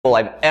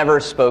I've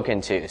ever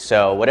spoken to.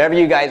 So whatever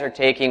you guys are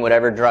taking,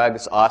 whatever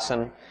drugs,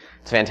 awesome.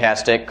 It's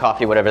fantastic.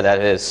 Coffee, whatever that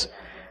is.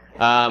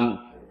 Can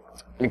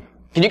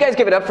you guys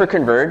give it up for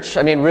Converge?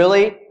 I mean,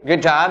 really?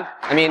 Good job.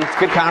 I mean, it's a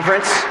good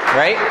conference,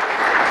 right?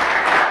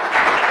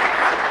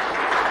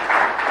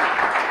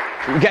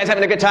 You guys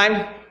having a good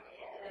time?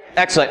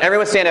 Excellent.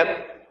 Everyone stand up.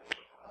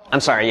 I'm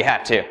sorry, you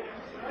have to.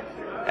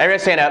 Everyone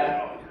stand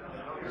up.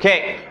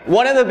 Okay,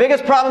 one of the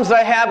biggest problems that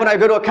I have when I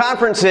go to a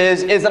conference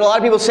is that a lot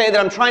of people say that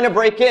I'm trying to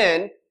break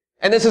in,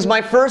 and this is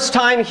my first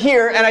time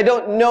here, and I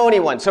don't know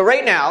anyone. So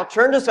right now,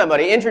 turn to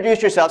somebody,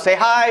 introduce yourself, say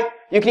hi.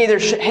 You can either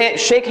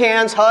shake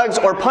hands, hugs,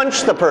 or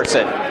punch the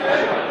person.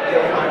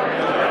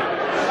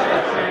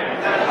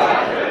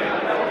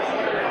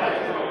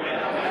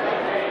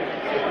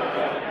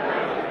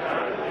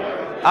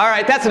 All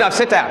right, that's enough.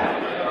 Sit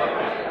down.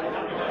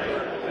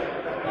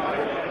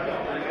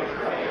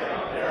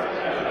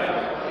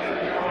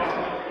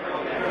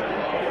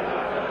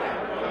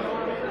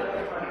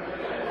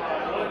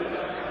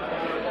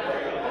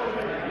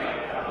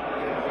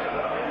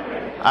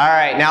 All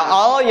right, now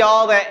all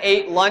y'all that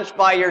ate lunch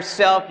by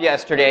yourself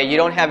yesterday, you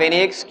don't have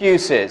any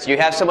excuses. You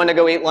have someone to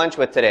go eat lunch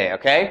with today,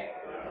 okay?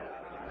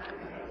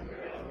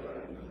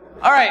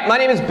 All right, my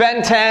name is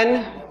Ben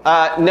Ten.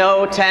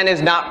 No, Ten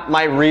is not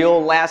my real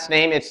last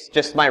name. It's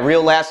just my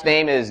real last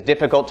name is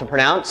difficult to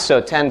pronounce, so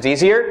Ten's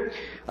easier.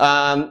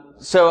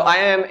 So I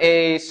am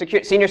a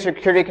senior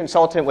security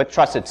consultant with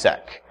TrustedSec.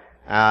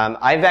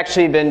 I've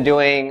actually been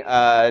doing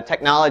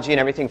technology and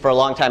everything for a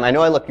long time. I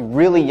know I look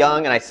really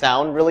young and I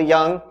sound really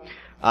young.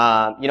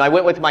 I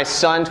went with my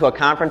son to a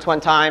conference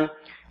one time,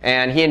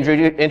 and he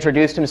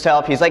introduced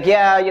himself. He's like,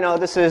 yeah,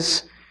 this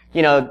is,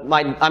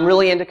 I'm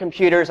really into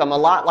computers. I'm a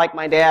lot like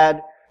my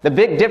dad. The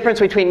big difference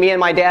between me and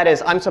my dad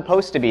is I'm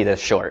supposed to be this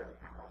short.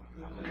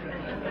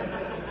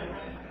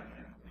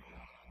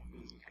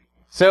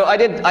 So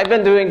I've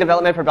been doing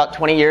development for about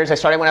 20 years. I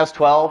started when I was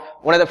 12.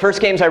 One of the first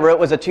games I wrote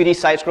was a 2D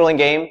side-scrolling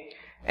game,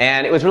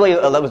 and it was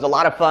a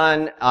lot of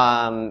fun.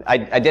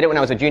 I did it when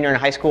I was a junior in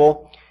high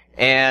school.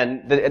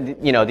 And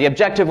the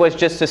objective was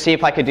just to see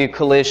if I could do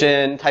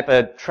collision, type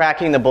of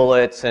tracking the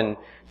bullets and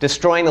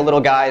destroying the little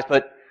guys.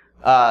 But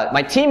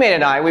my teammate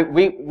and I,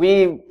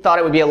 we thought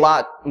it would be a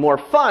lot more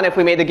fun if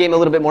we made the game a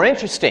little bit more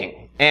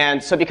interesting.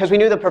 And so because we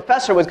knew the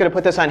professor was going to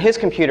put this on his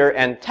computer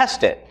and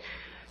test it.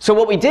 So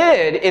what we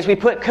did is we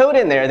put code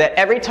in there that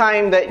every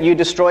time that you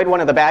destroyed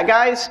one of the bad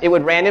guys, it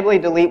would randomly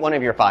delete one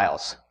of your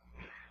files.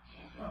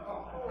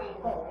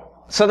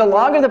 So the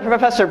longer the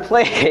professor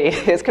played,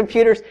 his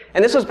computers,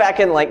 and this was back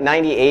in like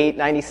 98,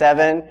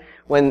 97,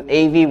 when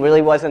AV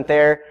really wasn't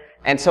there.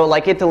 And so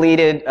like it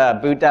deleted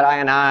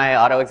boot.ini,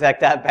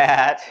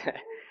 autoexec.bat.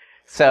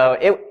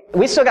 So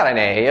we still got an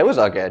A. It was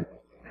all good.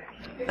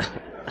 Then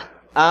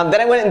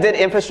I went and did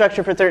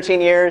infrastructure for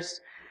 13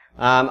 years.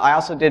 I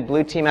also did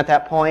blue team at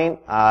that point,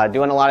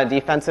 doing a lot of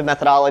defensive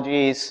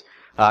methodologies,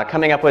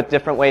 coming up with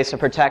different ways to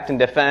protect and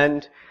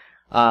defend.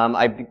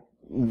 I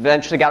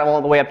eventually got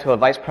all the way up to a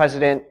vice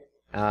president.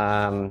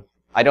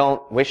 I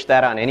don't wish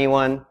that on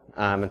anyone.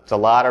 It's a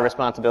lot of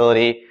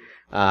responsibility.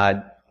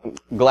 Glad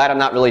I'm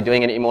not really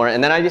doing it anymore.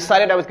 And then I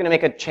decided I was going to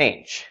make a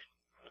change.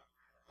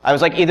 I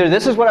was like, either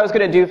this is what I was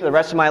going to do for the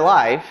rest of my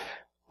life,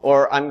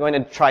 or I'm going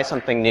to try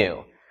something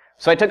new.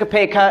 So I took a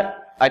pay cut.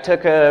 I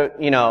took I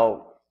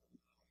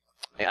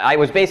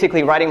was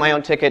basically writing my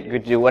own ticket,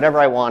 could do whatever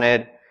I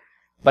wanted.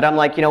 But I'm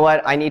like, you know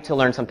what? I need to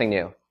learn something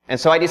new. And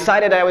so I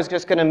decided I was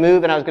just going to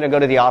move and I was going to go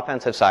to the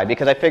offensive side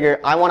because I figure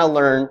I want to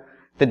learn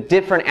the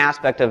different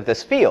aspect of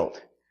this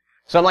field.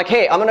 So I'm like,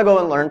 hey, I'm going to go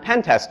and learn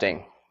pen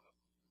testing.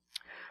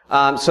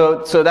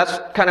 So that's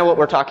kind of what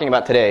we're talking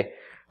about today.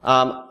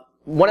 A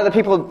lot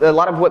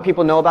of what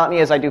people know about me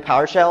is I do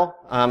PowerShell.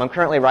 I'm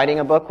currently writing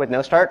a book with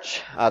no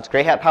starch. It's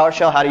Grey Hat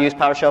PowerShell, how to use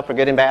PowerShell for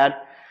good and bad.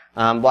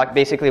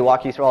 Basically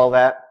walk you through all of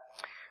that.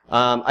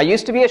 I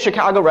used to be a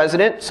Chicago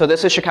resident, so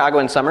this is Chicago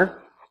in summer.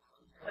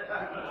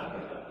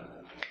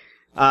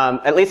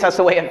 At least that's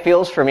the way it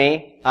feels for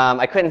me.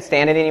 I couldn't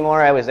stand it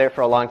anymore. I was there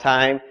for a long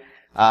time.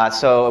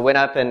 So I went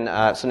up and,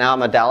 so now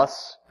I'm a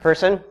Dallas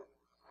person.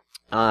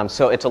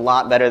 So it's a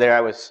lot better there.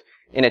 I was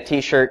in a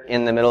t-shirt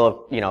in the middle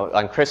of,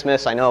 on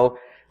Christmas. I know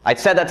I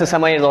said that to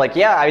somebody and they're like,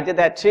 yeah, I did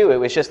that too. It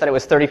was just that it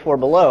was 34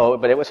 below,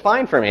 but it was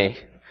fine for me.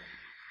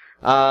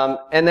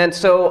 And then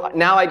so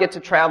now I get to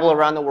travel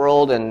around the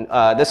world and,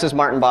 this is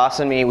Martin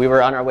Boss and me. We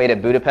were on our way to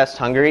Budapest,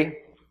 Hungary.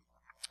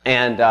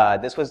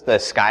 And, this was the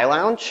Sky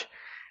Lounge.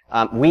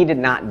 We did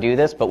not do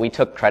this, but we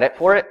took credit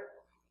for it.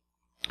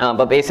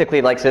 But basically,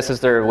 this is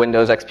their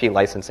Windows XP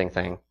licensing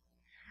thing.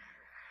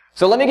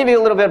 So let me give you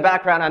a little bit of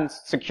background on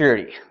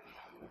security.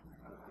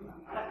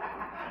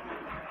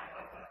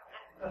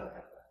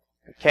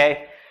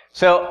 Okay?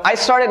 So I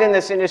started in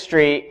this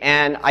industry,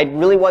 and I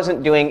really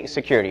wasn't doing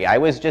security. I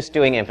was just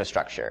doing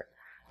infrastructure.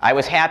 I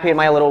was happy in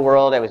my little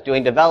world. I was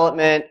doing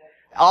development.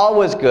 All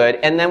was good.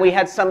 And then we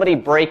had somebody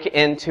break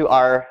into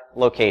our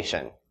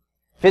location.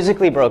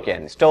 Physically broke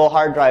in, stole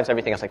hard drives,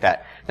 everything else like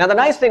that. Now the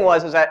nice thing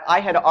was that I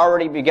had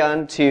already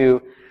begun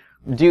to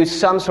do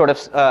some sort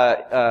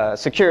of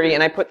security,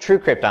 and I put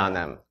TrueCrypt on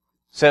them.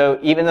 So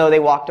even though they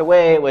walked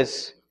away,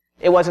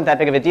 it wasn't that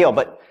big of a deal.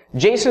 But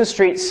Jason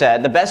Street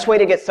said the best way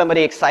to get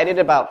somebody excited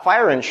about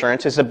fire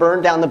insurance is to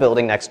burn down the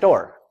building next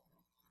door.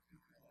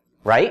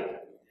 Right?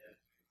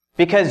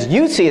 Because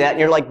you see that and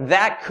you're like,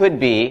 that could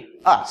be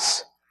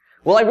us.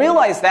 Well, I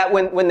realized that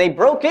when they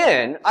broke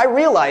in, I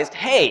realized,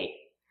 hey,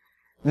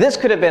 this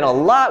could have been a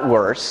lot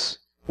worse.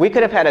 We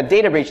could have had a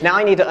data breach. Now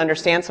I need to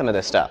understand some of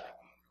this stuff.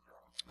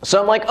 So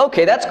I'm like,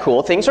 okay, that's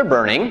cool. Things are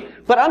burning,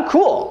 but I'm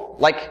cool.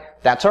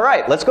 Like, that's all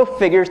right. Let's go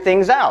figure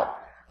things out.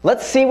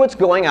 Let's see what's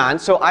going on.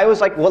 So I was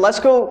like, well, let's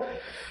go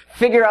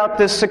figure out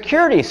this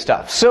security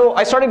stuff. So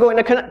I started going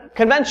to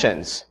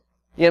conventions.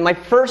 You know, my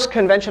first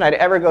convention I'd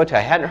ever go to,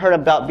 I hadn't heard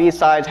about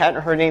B-Sides,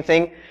 hadn't heard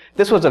anything.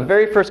 This was the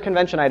very first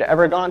convention I'd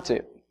ever gone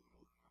to.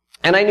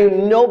 And I knew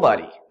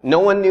nobody. No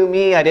one knew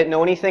me. I didn't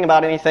know anything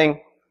about anything.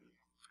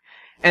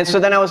 And so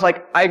then I was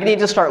like, I need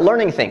to start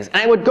learning things. And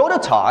I would go to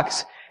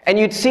talks, and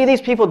you'd see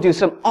these people do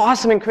some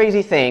awesome and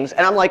crazy things,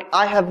 and I'm like,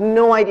 I have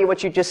no idea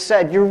what you just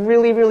said. You're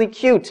really, really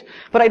cute,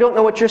 but I don't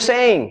know what you're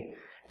saying.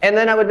 And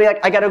then I would be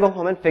like, I gotta go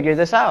home and figure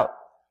this out.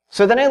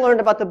 So then I learned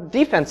about the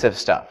defensive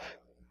stuff.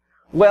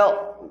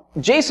 Well,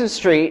 Jason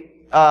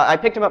Street, I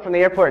picked him up from the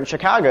airport in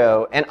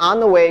Chicago, and on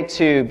the way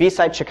to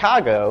B-Side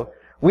Chicago,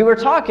 we were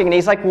talking, and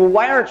he's like, well,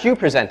 why aren't you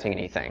presenting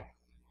anything?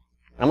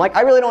 And I'm like,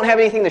 I really don't have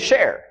anything to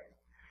share.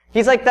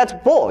 He's like, that's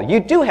bull.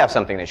 You do have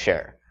something to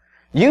share.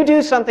 You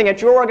do something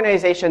at your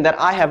organization that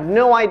I have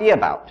no idea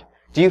about.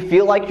 Do you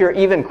feel like you're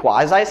even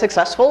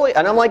quasi-successful?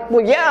 And I'm like,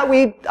 well, yeah,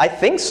 I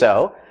think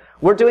so.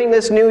 We're doing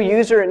this new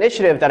user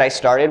initiative that I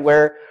started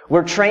where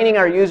we're training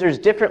our users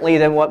differently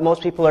than what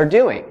most people are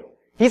doing.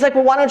 He's like,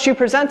 well, why don't you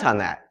present on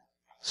that?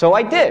 So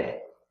I did.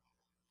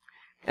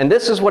 And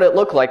this is what it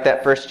looked like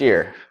that first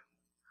year.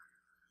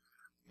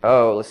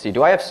 Oh, let's see.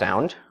 Do I have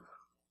sound?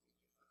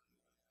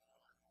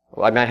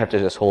 Well, I might have to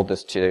just hold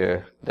this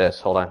to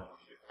this. Hold on.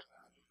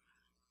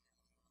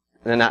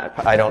 And then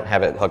I don't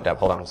have it hooked up.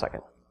 Hold on a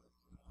second.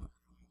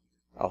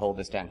 I'll hold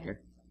this down here.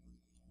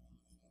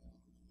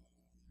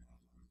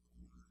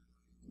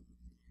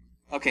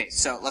 Okay,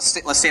 so let's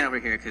stand over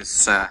here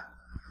because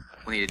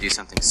we need to do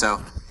something. So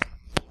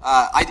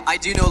I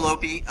do know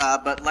Lopi,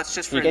 but let's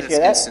just for this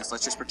instance,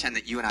 let's just pretend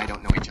that you and I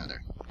don't know each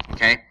other.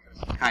 Okay?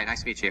 Hi,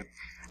 nice to meet you.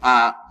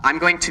 I'm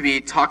going to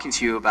be talking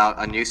to you about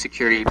a new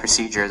security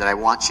procedure that I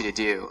want you to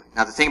do.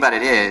 Now, the thing about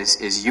it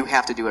is you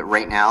have to do it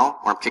right now,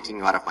 or I'm kicking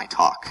you out of my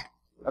talk.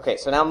 Okay,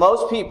 so now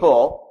most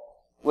people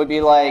would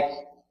be like,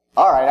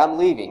 all right, I'm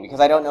leaving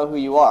because I don't know who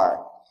you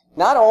are.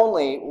 Not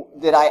only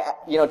did I,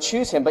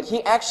 choose him, but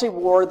he actually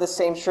wore the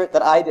same shirt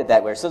that I did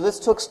that wear. So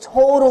this looks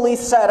totally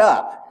set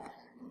up.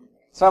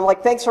 So I'm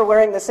like, thanks for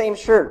wearing the same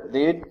shirt,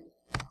 dude.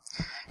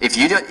 If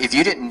you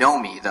didn't know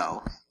me,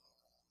 though,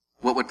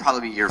 what would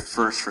probably be your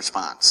first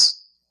response?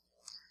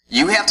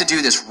 You have to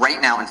do this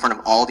right now in front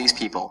of all these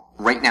people.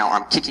 Right now, or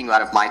I'm kicking you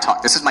out of my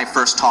talk. This is my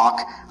first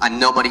talk. I'm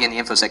nobody in the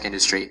InfoSec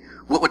industry.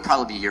 What would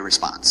probably be your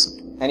response?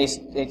 And he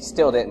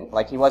still didn't.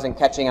 Like, he wasn't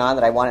catching on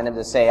that I wanted him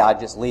to say, I'd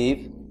just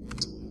leave.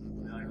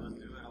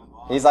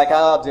 He's like,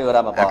 I'll do it.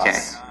 I'm a boss. Okay.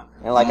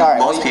 And like, all right.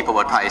 Most people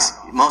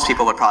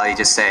would probably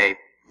just say,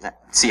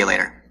 see you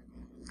later.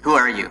 Who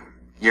are you?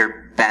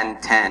 You're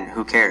Ben 10.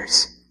 Who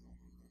cares?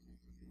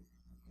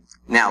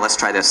 Now, let's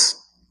try this.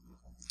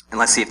 And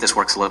let's see if this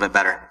works a little bit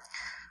better.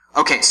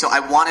 Okay, so I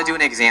want to do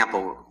an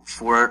example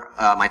for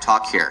my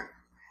talk here.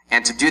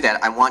 And to do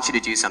that, I want you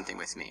to do something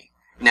with me.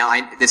 Now,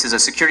 this is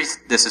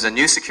a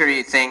new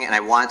security thing, and I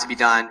want it to be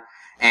done.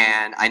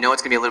 And I know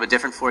it's going to be a little bit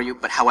different for you,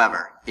 but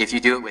however, if you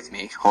do it with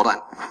me, hold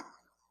on.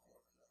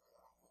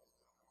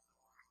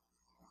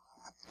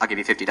 I'll give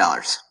you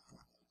 $50.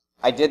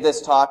 I did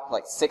this talk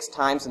like 6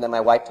 times, and then my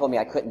wife told me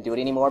I couldn't do it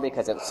anymore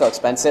because it was so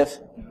expensive.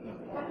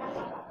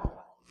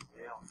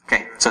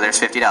 Okay, so there's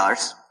 $50.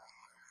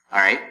 All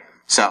right,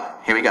 so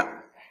here we go.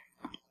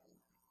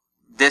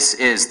 This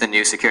is the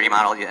new security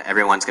model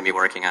everyone's going to be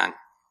working on.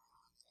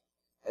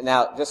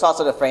 Now, just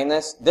also to frame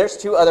this, there's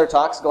 2 other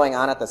talks going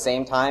on at the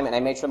same time, and I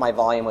made sure my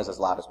volume was as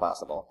loud as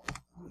possible.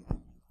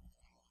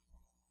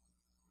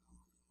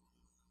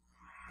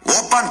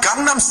 Open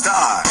Gangnam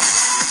Style.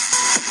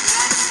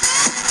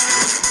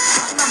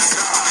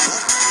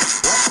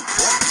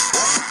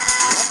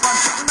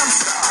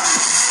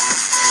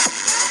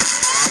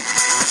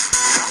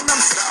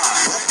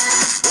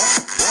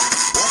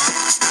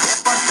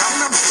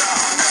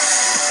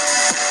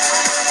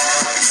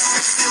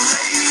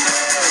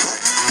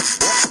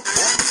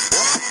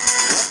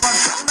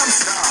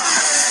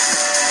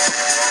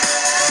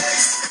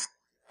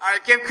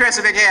 Give Chris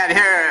a big hand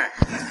here.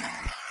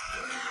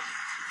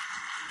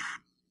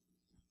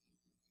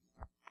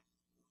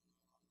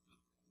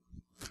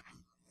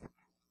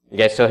 You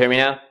guys still hear me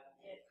now?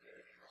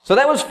 So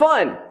that was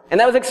fun, and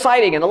that was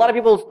exciting, and a lot of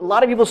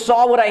people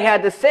saw what I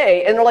had to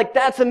say, and they're like,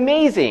 that's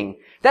amazing.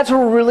 That's a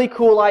really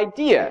cool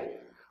idea.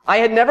 I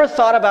had never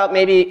thought about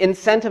maybe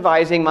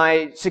incentivizing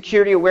my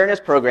security awareness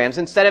programs.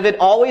 Instead of it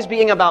always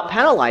being about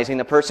penalizing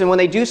the person when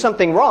they do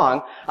something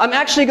wrong, I'm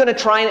actually going to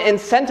try and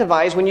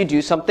incentivize when you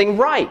do something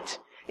right.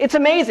 It's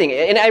amazing.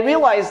 And I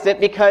realized that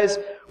because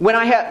when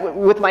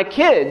with my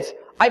kids,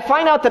 I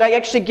find out that I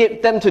actually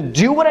get them to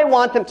do what I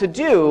want them to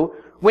do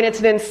when it's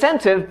an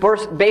incentive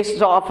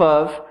based off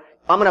of,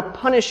 I'm going to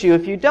punish you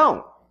if you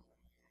don't.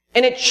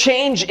 And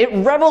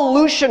it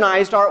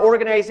revolutionized our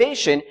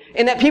organization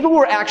in that people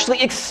were actually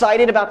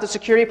excited about the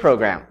security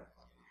program.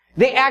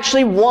 They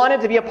actually wanted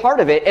to be a part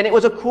of it, and it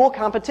was a cool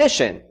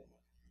competition.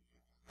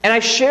 And I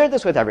shared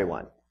this with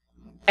everyone.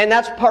 And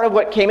that's part of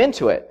what came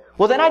into it.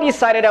 Well, then I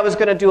decided I was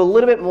going to do a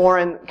little bit more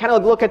and kind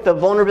of look at the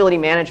vulnerability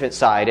management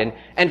side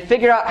and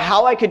figure out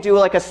how I could do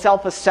like a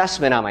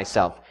self-assessment on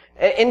myself.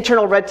 An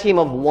internal red team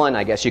of 1,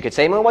 I guess you could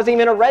say. I mean, it wasn't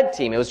even a red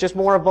team. It was just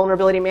more of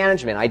vulnerability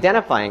management,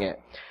 identifying it.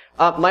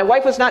 My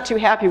wife was not too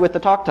happy with the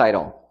talk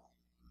title.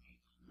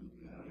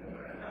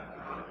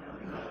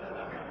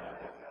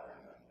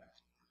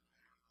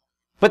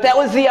 But that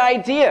was the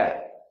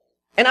idea.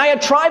 And I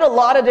had tried a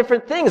lot of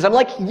different things. I'm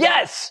like,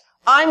 yes,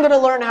 I'm going to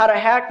learn how to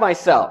hack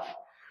myself.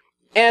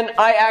 And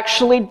I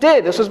actually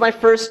did. This was my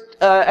first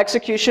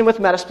execution with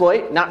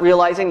Metasploit, not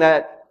realizing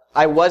that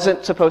I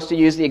wasn't supposed to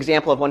use the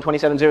example of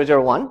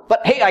 127.0.0.1.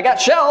 But hey, I got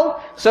shelled,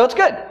 so it's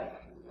good.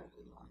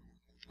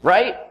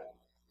 Right?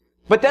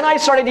 But then I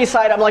started to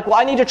decide, I'm like, well,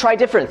 I need to try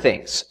different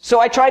things. So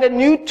I tried a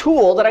new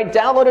tool that I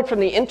downloaded from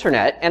the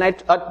internet, and I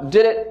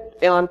did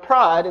it on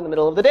prod in the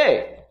middle of the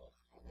day.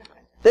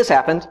 This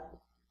happened.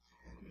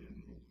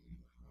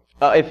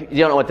 If you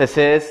don't know what this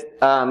is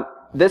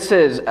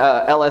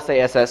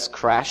LSASS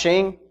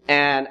crashing,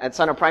 and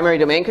it's on a primary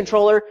domain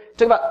controller. It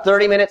took about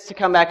 30 minutes to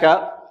come back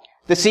up.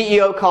 The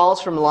CEO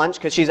calls from lunch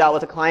because she's out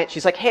with a client.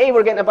 She's like, hey,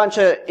 we're getting a bunch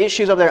of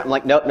issues over there. I'm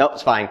like, nope,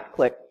 it's fine.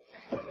 Click.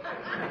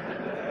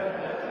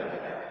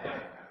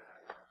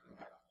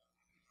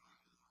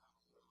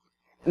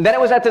 And then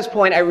it was at this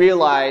point I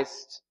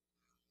realized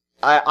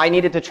I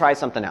needed to try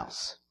something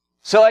else.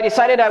 So I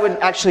decided I would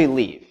actually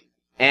leave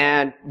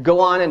and go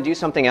on and do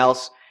something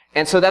else.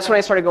 And so that's when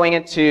I started going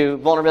into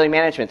vulnerability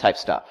management type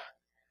stuff.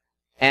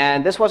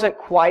 And this wasn't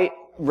quite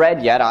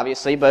read yet,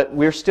 obviously, but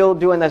we're still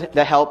doing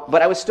the help.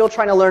 But I was still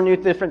trying to learn new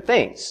different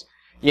things.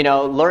 You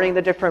know, learning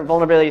the different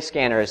vulnerability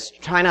scanners,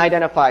 trying to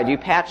identify, do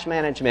patch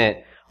management,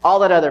 all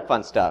that other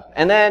fun stuff.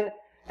 And then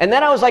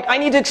I was like, I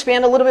need to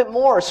expand a little bit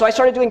more. So I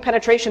started doing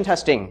penetration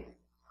testing.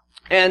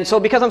 And so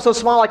because I'm so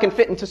small, I can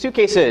fit into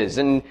suitcases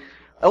and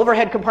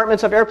overhead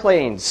compartments of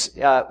airplanes.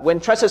 When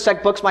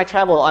TrustedSec books my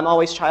travel, I'm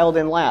always child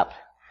in lap.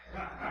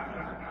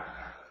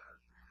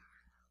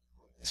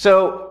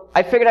 So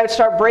I figured I would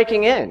start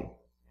breaking in.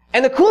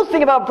 And the cool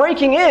thing about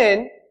breaking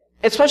in,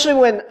 especially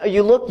when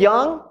you look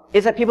young,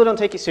 is that people don't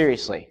take you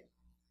seriously.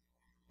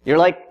 You're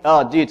like,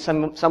 oh, dude,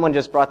 someone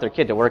just brought their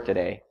kid to work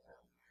today.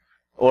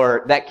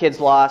 Or that kid's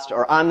lost,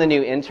 or I'm the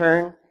new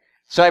intern.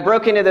 So I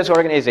broke into this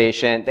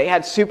organization. They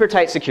had super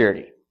tight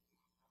security.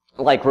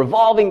 Like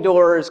revolving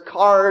doors,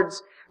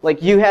 cards,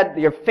 like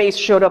your face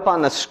showed up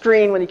on the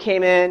screen when you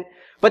came in.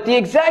 But the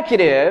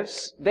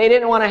executives, they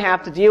didn't want to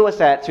have to deal with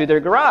that through their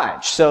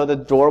garage. So the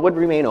door would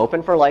remain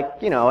open for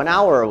an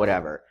hour or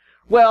whatever.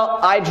 Well,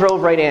 I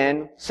drove right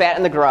in, sat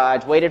in the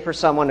garage, waited for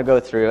someone to go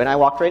through, and I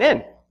walked right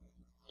in.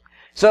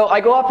 So I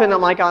go up and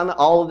I'm like on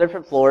all the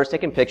different floors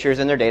taking pictures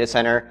in their data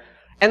center.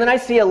 And then I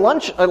see a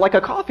lunch, like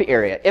a coffee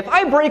area. If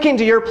I break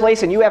into your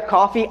place and you have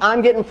coffee,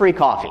 I'm getting free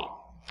coffee.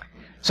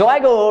 So I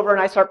go over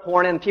and I start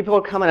pouring in. People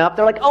are coming up.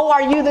 They're like, oh,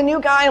 are you the new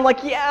guy? I'm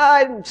like,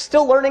 yeah, I'm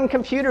still learning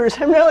computers.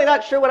 I'm really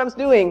not sure what I'm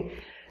doing.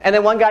 And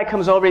then one guy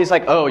comes over. He's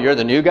like, oh, you're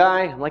the new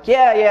guy? I'm like,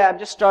 yeah, I'm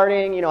just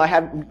starting. I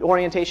have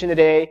orientation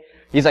today.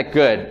 He's like,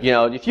 good.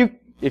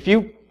 If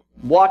you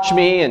watch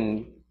me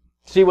and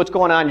see what's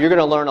going on, you're going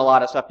to learn a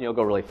lot of stuff and you'll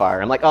go really far.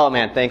 I'm like, oh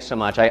man, thanks so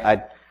much.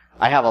 I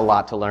have a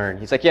lot to learn.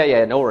 He's like,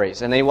 yeah, no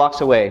worries. And then he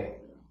walks away.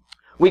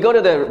 We go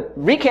to the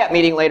recap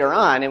meeting later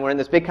on, and we're in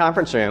this big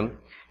conference room,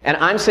 and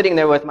I'm sitting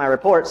there with my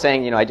report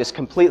saying, I just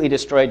completely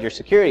destroyed your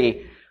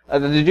security.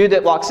 The dude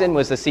that walks in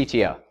was the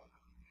CTO.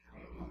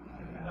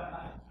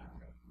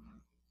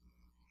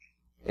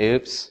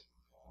 Oops.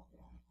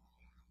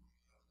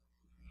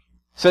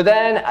 So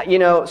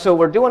then, so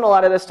we're doing a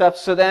lot of this stuff.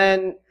 So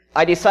then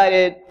I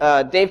decided,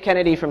 Dave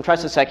Kennedy from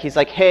TrustedSec, he's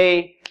like,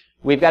 hey,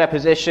 we've got a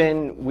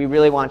position. We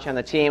really want you on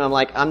the team. I'm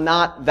like, I'm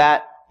not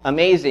that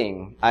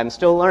amazing. I'm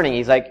still learning.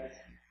 He's like,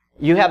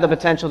 you have the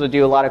potential to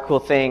do a lot of cool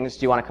things.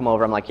 Do you want to come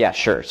over? I'm like, yeah,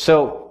 sure.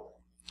 So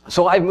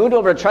I've moved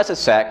over to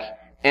TrustedSec,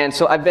 and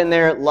so I've been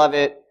there, love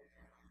it.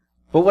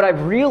 But what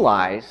I've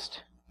realized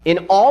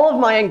in all of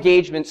my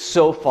engagements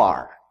so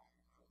far,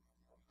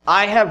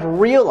 I have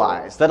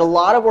realized that a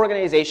lot of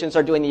organizations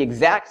are doing the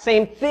exact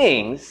same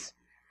things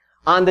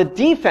on the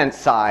defense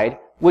side,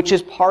 which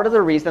is part of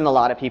the reason a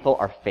lot of people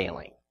are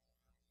failing.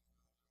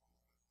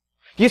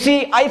 You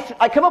see,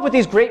 I come up with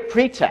these great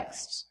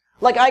pretexts.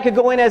 Like I could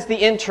go in as the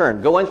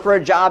intern, go in for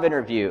a job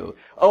interview,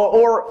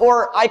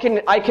 or I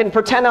can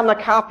pretend I'm the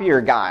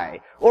copier guy,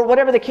 or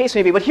whatever the case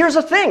may be. But here's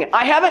the thing,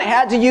 I haven't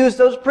had to use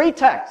those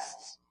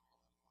pretexts.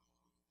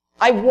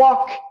 I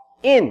walk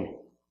in.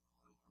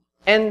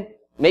 And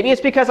maybe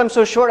it's because I'm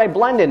so short I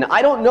blend in.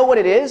 I don't know what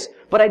it is,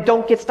 but I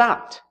don't get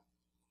stopped.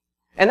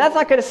 And that's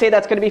not going to say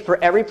that's going to be for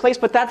every place,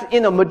 but that's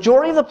in the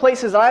majority of the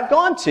places I've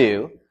gone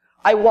to,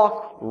 I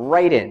walk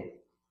right in.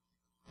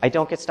 I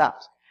don't get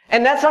stopped.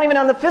 And that's not even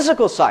on the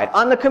physical side.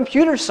 On the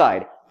computer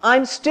side,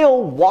 I'm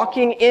still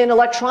walking in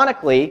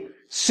electronically,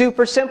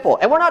 super simple.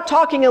 And we're not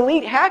talking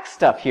elite hack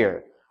stuff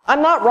here.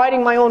 I'm not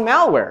writing my own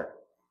malware.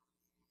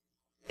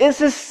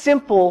 This is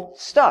simple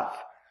stuff.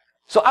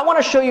 So I want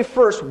to show you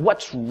first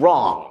what's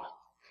wrong.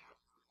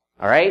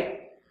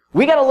 Alright?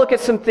 We got to look at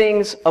some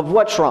things of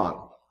what's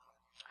wrong.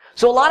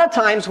 So a lot of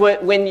times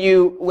when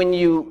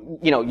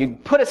you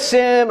put a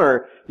SIM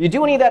or you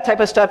do any of that type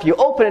of stuff, you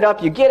open it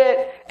up, you get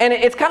it, and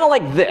it's kind of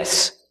like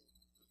this.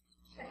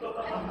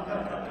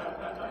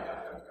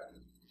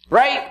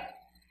 Right?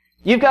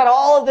 You've got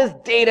all of this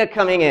data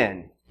coming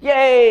in.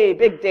 Yay,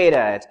 big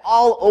data. It's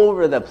all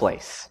over the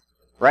place.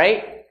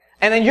 Right?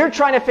 And then you're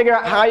trying to figure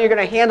out how you're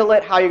going to handle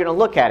it, how you're going to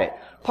look at it.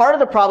 Part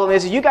of the problem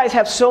is you guys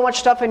have so much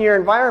stuff in your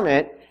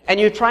environment, and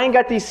you try and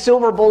get these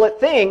silver bullet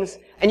things,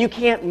 and you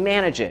can't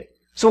manage it.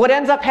 So what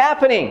ends up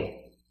happening?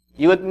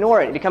 You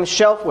ignore it. It becomes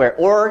shelfware,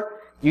 or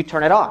you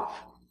turn it off.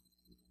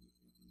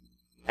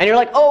 And you're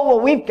like, oh, well,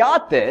 we've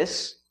got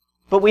this,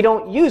 but we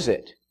don't use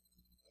it.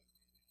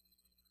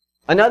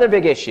 Another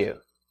big issue.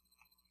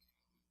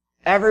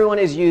 Everyone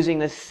is using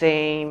the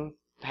same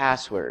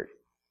password.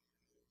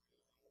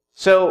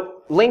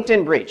 So,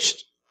 LinkedIn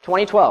breached.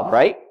 2012,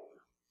 right?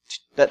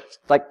 That's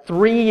like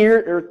 4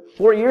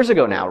 years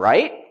ago now,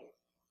 right?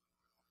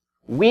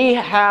 We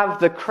have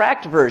the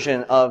cracked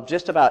version of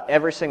just about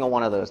every single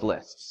one of those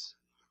lists.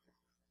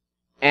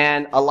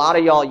 And a lot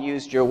of y'all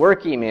used your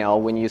work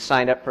email when you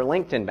signed up for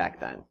LinkedIn back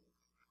then.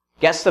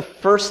 Guess the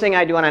first thing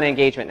I do on an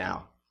engagement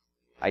now?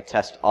 I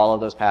test all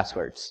of those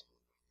passwords.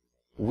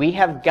 We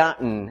have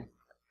gotten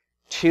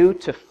 2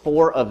 to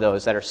 4 of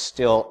those that are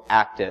still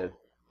active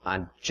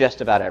on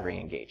just about every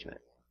engagement.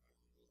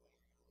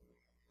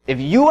 If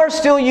you are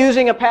still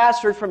using a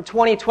password from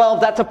 2012,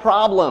 that's a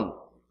problem.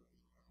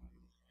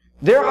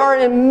 There are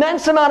an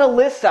immense amount of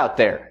lists out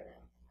there.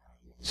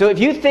 So if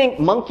you think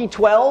Monkey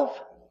 12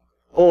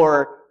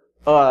 or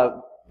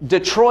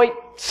Detroit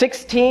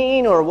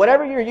 16 or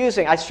whatever you're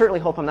using, I certainly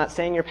hope I'm not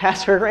saying your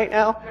password right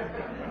now.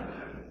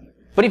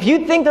 But if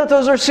you think that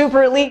those are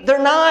super elite, they're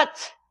not.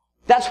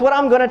 That's what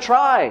I'm going to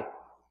try.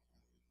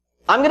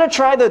 I'm going to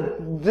try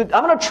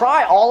I'm going to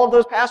try all of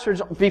those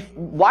passwords.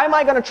 Why am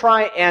I going to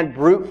try and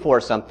brute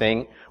force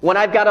something when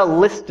I've got a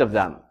list of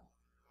them?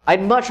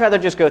 I'd much rather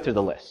just go through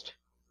the list.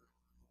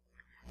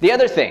 The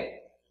other thing,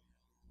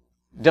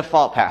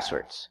 default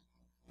passwords.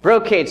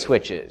 Brocade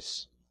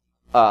switches,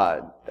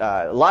 a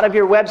lot of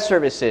your web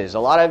services, a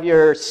lot of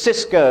your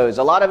Cisco's,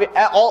 a lot of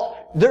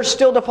they're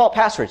still default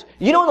passwords.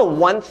 You know the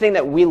one thing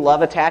that we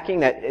love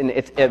attacking,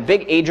 it's a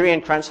big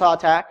Adrian Crenshaw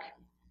attack,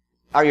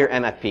 are your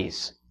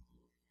MFPs.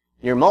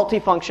 Your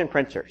multifunction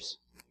printers.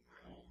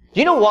 Do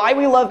you know why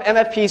we love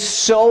MFPs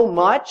so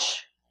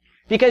much?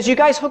 Because you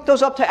guys hook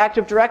those up to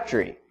Active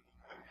Directory.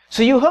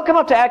 So you hook them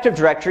up to Active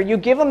Directory, you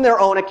give them their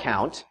own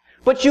account,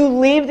 but you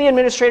leave the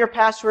administrator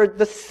password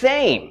the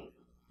same.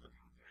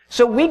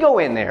 So we go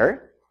in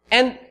there,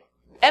 and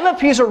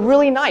MFPs are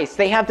really nice.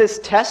 They have this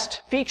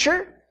test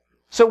feature.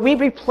 So we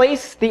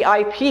replace the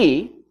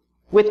IP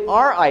with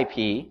our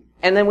IP,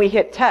 and then we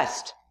hit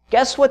test.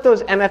 Guess what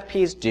those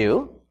MFPs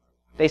do?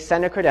 They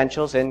send the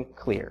credentials in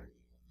clear.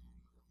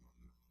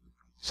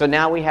 So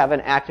now we have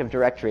an Active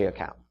Directory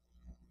account.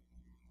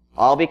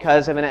 All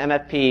because of an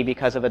MFP,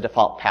 because of a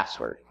default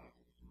password.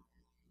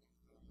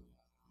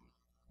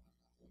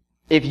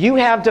 If you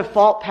have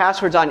default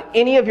passwords on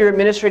any of your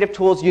administrative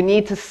tools, you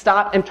need to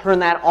stop and turn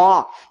that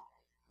off.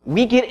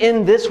 We get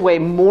in this way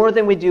more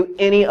than we do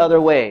any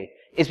other way,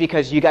 is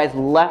because you guys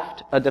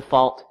left a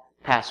default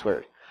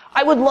password.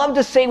 I would love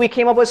to say we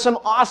came up with some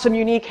awesome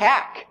unique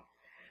hack.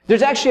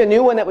 There's actually a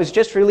new one that was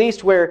just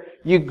released where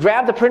you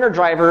grab the printer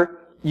driver,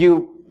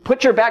 you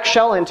put your back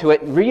shell into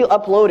it,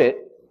 re-upload it,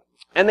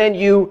 and then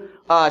you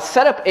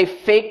set up a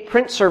fake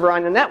print server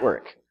on the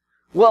network.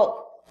 Well,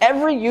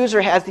 every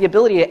user has the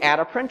ability to add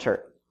a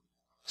printer.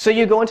 So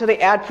you go into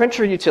the add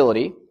printer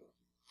utility,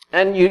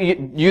 and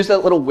you use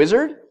that little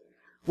wizard.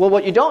 Well,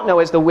 what you don't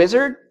know is the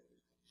wizard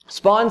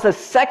spawns a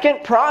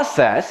second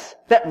process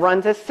that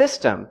runs a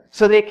system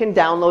so they can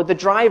download the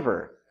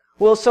driver.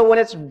 Well, so when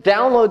it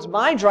downloads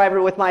my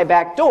driver with my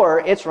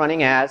backdoor, it's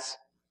running as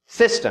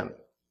system.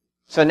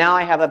 So now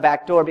I have a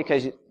backdoor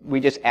because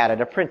we just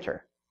added a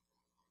printer.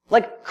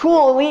 Like,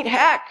 cool, elite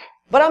hack,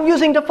 but I'm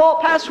using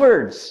default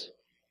passwords.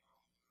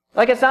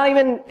 Like, it's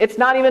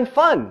not even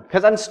fun,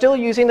 because I'm still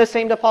using the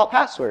same default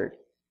password.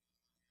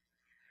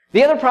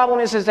 The other problem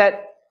is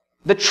that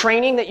the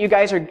training that you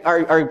guys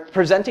are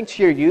presenting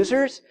to your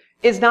users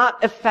is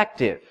not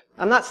effective.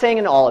 I'm not saying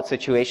in all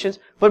situations,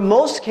 but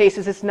most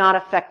cases it's not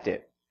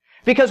effective.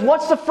 Because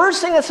what's the first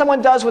thing that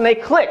someone does when they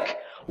click?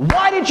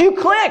 Why did you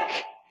click?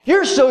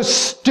 You're so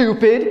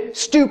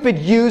stupid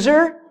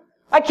user.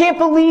 I can't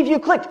believe you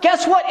clicked.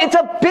 Guess what? It's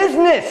a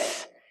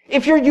business.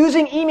 If you're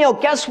using email,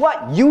 guess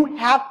what? You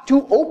have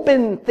to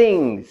open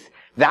things.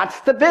 That's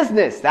the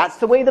business. That's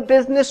the way the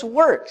business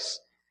works.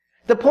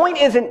 The point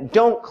isn't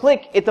don't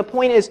click. The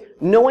point is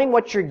knowing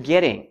what you're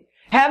getting.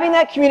 Having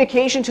that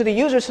communication to the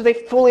user so they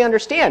fully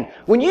understand.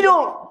 When you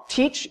don't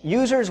teach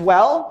users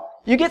well,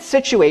 you get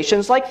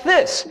situations like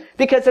this.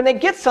 Because then they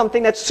get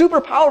something that's super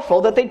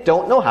powerful that they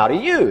don't know how to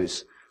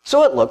use.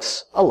 So it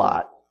looks a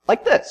lot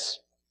like this.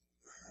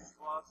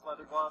 Gloves,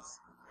 leather gloves.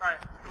 Alright,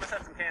 I'm gonna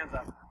set some cans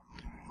up.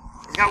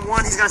 He's got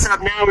one, he's gonna set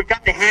up now. We've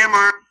got the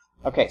hammer.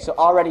 Okay, so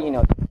already you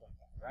know,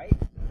 right?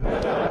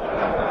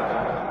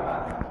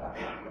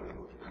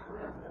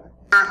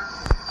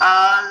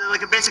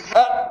 Like a basic.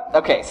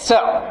 Okay, so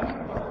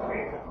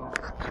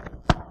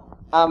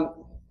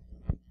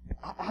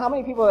how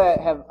many people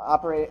have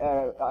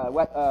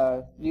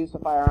used a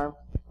firearm?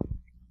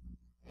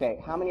 Okay,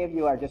 how many of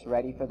you are just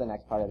ready for the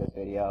next part of this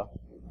video?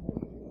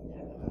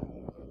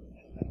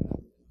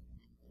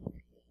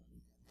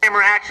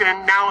 Hammer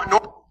action now.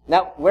 No.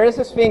 Now, where is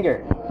his finger?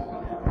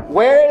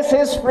 Where is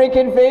his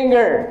freaking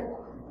finger?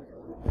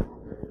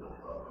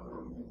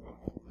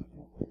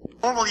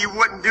 Normally you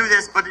wouldn't do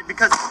this, but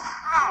because.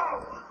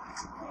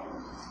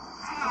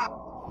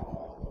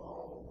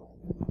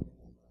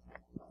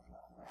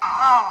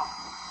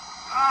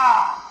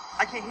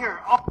 I can't hear.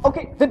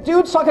 Okay, the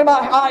dude's talking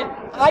about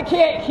I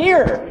can't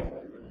hear.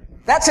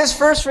 That's his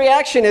first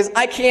reaction is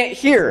I can't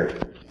hear.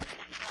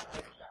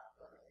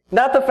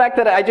 Not the fact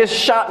that I just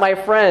shot my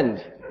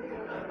friend.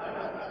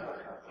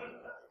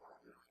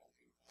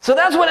 So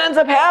that's what ends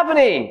up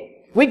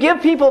happening. We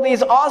give people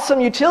these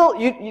awesome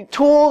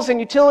tools and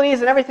utilities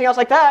and everything else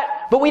like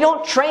that, but we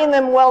don't train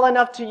them well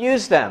enough to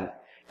use them.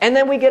 And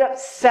then we get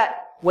upset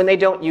when they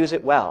don't use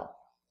it well.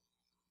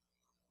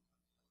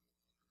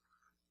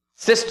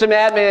 System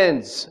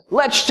admins,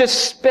 let's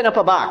just spin up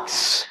a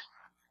box.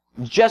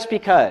 Just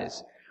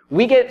because.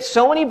 We get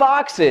so many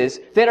boxes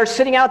that are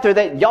sitting out there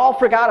that y'all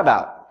forgot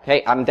about.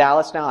 Okay, I'm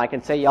Dallas now, I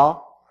can say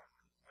y'all.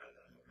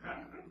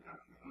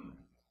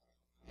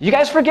 You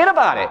guys forget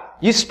about it.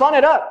 You spun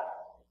it up.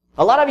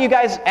 A lot of you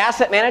guys,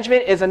 asset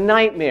management is a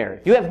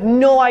nightmare. You have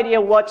no idea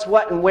what's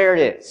what and where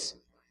it is.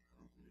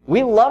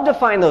 We love to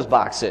find those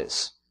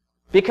boxes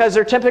because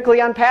they're typically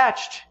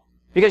unpatched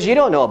because you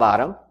don't know about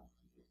them.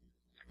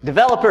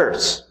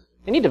 Developers.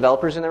 Any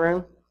developers in the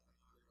room?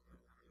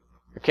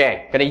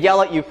 Okay, gonna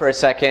yell at you for a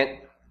second.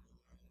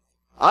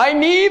 I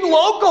need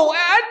local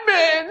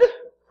admin!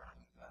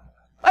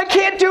 I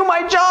can't do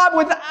my job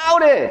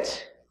without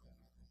it!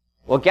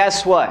 Well,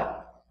 guess what?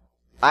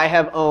 I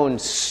have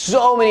owned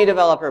so many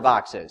developer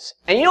boxes.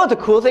 And you know what the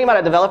cool thing about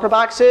a developer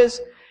box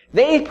is?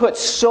 They put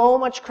so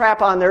much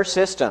crap on their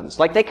systems.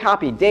 Like they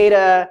copy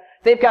data,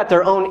 they've got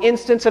their own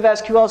instance of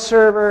SQL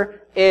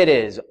Server. It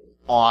is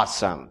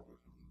awesome.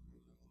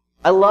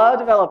 I love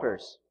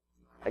developers.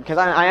 Because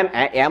I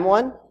am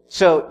one.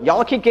 So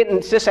y'all keep getting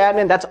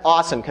sysadmin, that's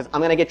awesome, because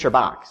I'm gonna get your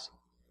box.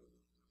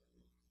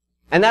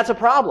 And that's a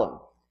problem.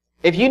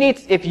 If you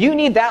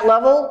need that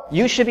level,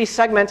 you should be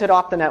segmented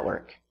off the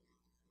network.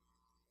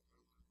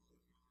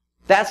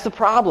 That's the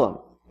problem.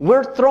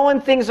 We're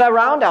throwing things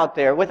around out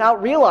there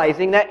without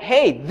realizing that,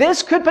 hey,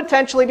 this could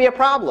potentially be a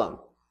problem.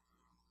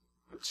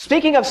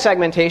 Speaking of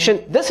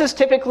segmentation, this is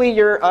typically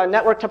your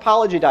network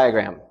topology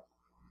diagram.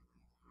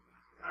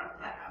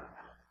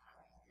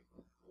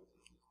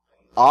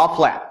 All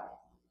flat.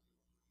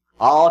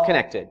 All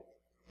connected.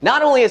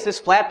 Not only is this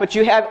flat, but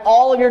you have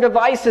all of your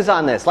devices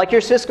on this, like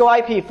your Cisco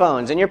IP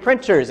phones and your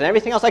printers and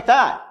everything else like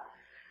that.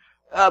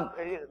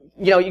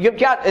 You've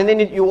got, and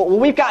then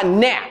we've got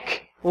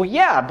NAC. Well,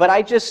 yeah, but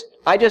I just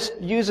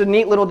use a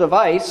neat little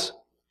device.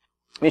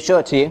 Let me show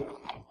it to you.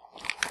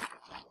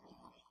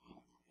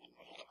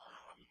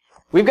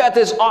 We've got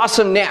this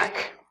awesome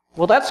NAC.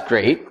 Well, that's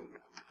great.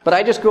 But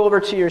I just go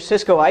over to your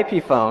Cisco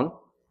IP phone,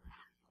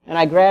 and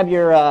I grab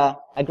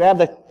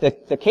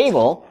the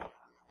cable,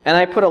 and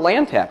I put a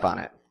LAN tap on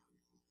it.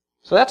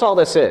 So that's all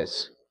this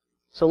is.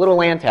 It's a little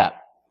LAN tap.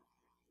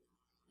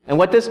 And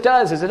what this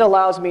does is it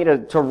allows me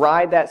to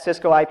ride that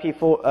Cisco IP,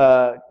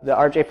 the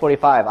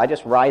RJ45. I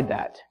just ride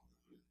that.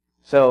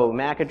 So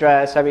MAC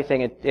address,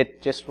 everything,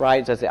 it just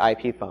rides as the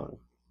IP phone.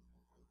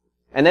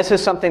 And this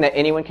is something that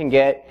anyone can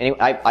get.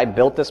 I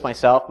built this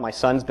myself. My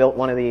son's built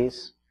one of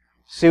these.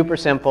 Super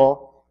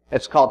simple.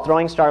 It's called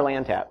Throwing Star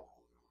LAN Tap.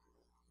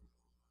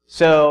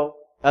 So,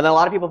 and a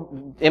lot of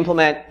people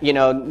implement,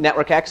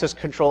 network access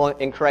control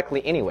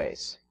incorrectly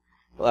anyways.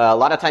 A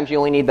lot of times you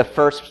only need the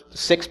first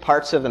 6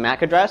 parts of the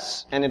MAC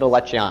address, and it'll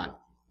let you on.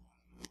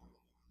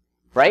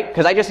 Right?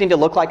 Because I just need to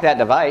look like that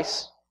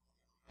device.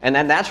 And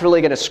then that's really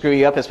going to screw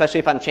you up, especially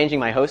if I'm changing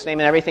my host name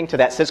and everything to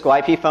that Cisco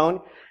IP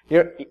phone.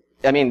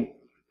 How many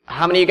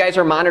of you guys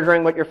are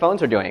monitoring what your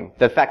phones are doing?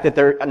 The fact that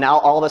they're now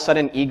all of a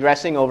sudden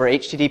egressing over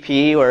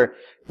HTTP, or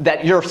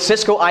that your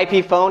Cisco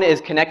IP phone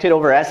is connected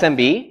over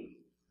SMB?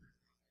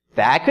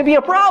 That could be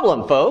a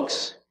problem,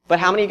 folks. But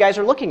how many of you guys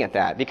are looking at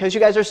that? Because you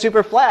guys are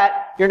super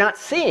flat, you're not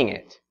seeing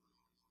it.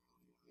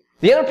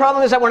 The other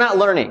problem is that we're not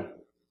learning.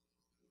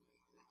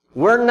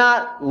 We're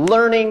not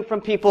learning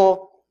from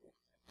people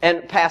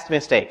and past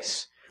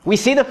mistakes. We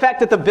see the fact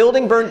that the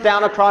building burned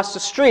down across the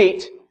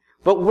street,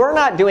 but we're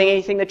not doing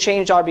anything to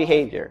change our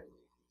behavior.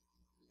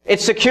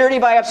 It's security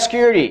by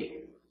obscurity.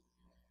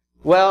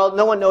 Well,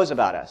 no one knows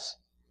about us.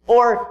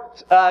 Or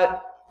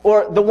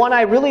the one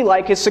I really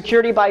like is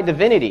security by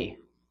divinity.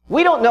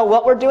 We don't know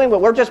what we're doing,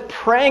 but we're just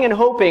praying and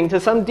hoping to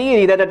some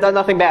deity that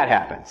nothing bad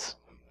happens.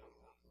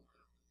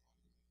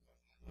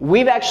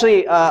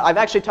 I've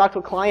actually talked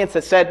with clients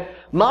that said,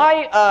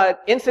 my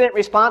incident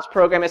response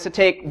program is to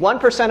take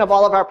 1% of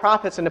all of our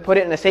profits and to put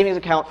it in a savings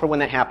account for when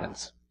that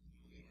happens.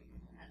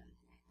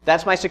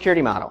 That's my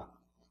security model.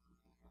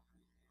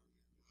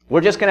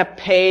 We're just going to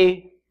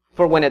pay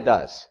for when it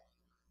does.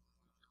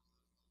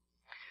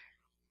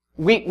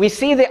 We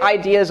see the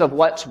ideas of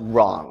what's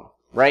wrong,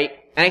 right?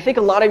 And I think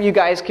a lot of you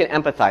guys can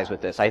empathize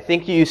with this. I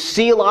think you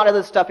see a lot of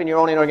this stuff in your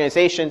own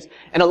organizations,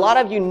 and a lot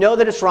of you know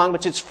that it's wrong,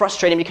 but it's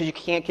frustrating because you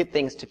can't get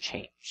things to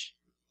change.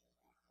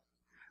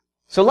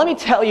 So let me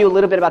tell you a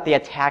little bit about the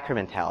attacker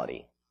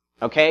mentality,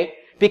 okay?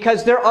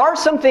 Because there are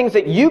some things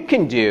that you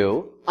can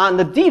do on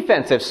the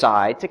defensive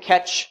side to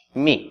catch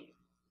me.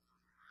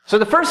 So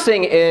the first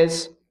thing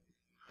is,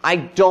 I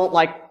don't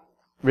like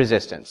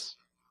resistance.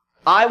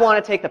 I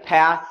want to take the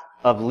path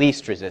of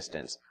least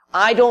resistance.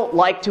 I don't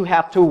like to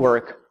have to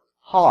work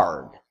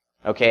hard,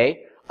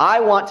 okay?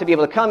 I want to be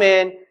able to come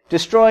in,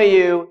 destroy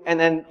you, and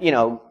then,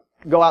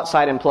 go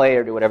outside and play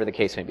or do whatever the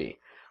case may be.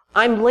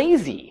 I'm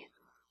lazy.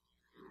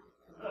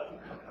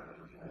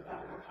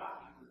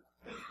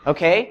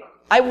 Okay?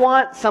 I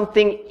want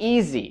something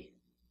easy.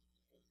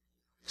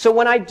 So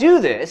when I do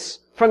this,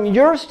 from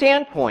your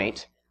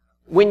standpoint,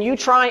 when you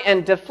try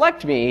and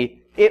deflect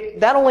me,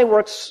 that only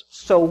works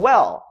so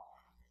well.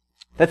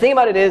 The thing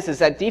about it is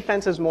that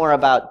defense is more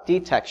about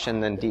detection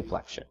than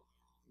deflection.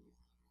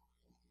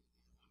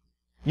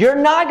 You're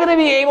not going to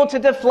be able to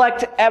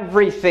deflect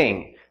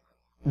everything.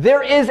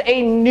 There is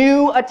a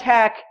new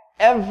attack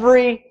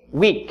every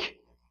week.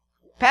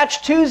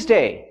 Patch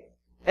Tuesday.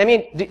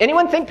 Do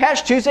anyone think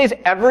Patch Tuesday is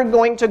ever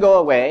going to go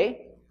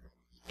away?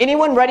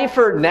 Anyone ready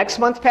for next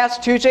month's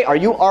Patch Tuesday? Are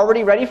you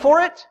already ready for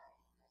it?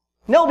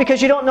 No,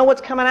 because you don't know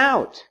what's coming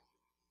out.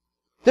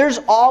 There's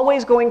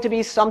always going to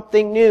be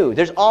something new.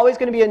 There's always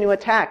going to be a new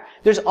attack.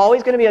 There's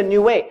always going to be a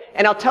new way.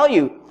 And I'll tell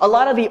you, a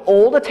lot of the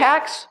old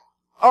attacks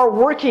are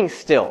working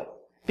still.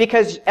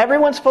 Because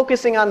everyone's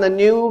focusing on the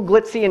new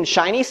glitzy and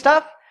shiny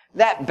stuff.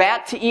 That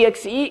bat to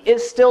exe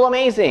is still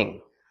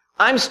amazing.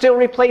 I'm still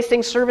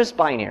replacing service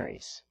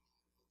binaries.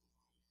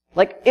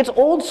 It's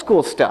old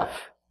school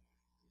stuff.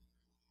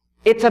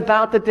 It's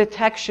about the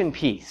detection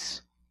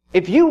piece.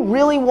 If you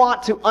really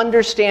want to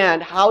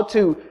understand how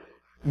to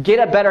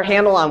get a better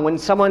handle on when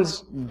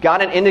someone's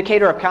got an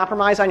indicator of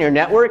compromise on your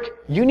network,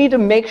 you need to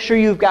make sure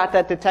you've got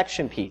that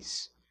detection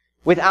piece.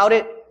 Without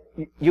it,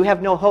 you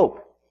have no hope.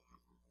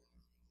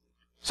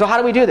 So how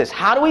do we do this?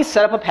 How do we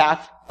set up a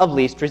path of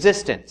least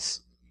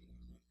resistance?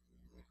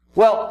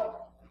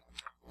 Well,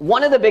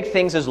 one of the big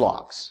things is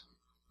logs,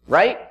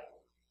 right?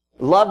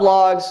 Love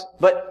logs,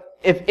 but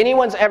if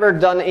anyone's ever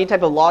done any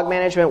type of log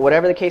management,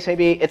 whatever the case may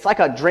be, it's like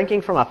a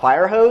drinking from a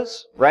fire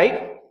hose,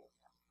 right?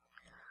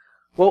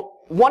 Well,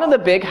 one of the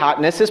big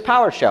hotness is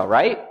PowerShell,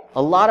 right?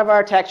 A lot of our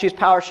attacks use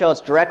PowerShell.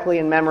 It's directly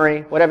in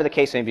memory, whatever the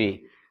case may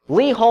be.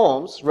 Lee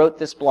Holmes wrote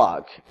this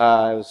blog. It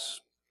was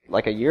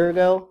like a year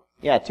ago.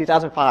 Yeah,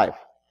 2005.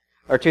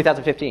 Or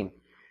 2015.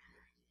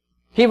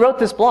 He wrote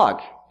this blog.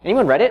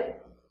 Anyone read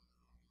it?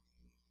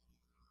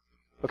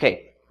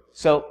 Okay,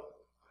 so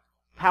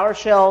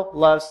PowerShell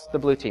loves the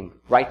blue team.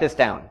 Write this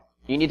down.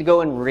 You need to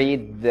go and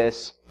read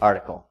this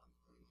article.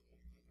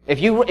 If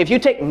you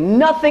take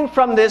nothing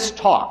from this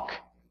talk,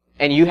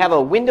 and you have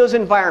a Windows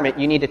environment,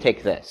 you need to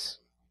take this.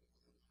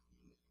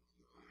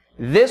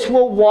 This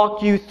will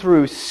walk you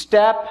through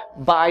step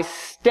by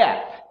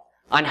step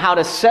on how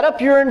to set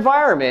up your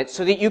environment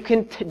so that you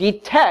can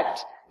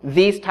detect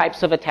these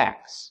types of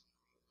attacks.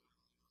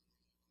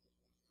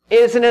 It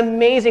is an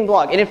amazing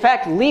blog. And in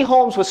fact, Lee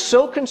Holmes was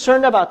so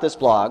concerned about this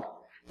blog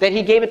that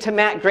he gave it to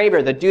Matt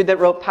Graber, the dude that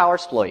wrote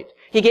PowerSploit.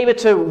 He gave it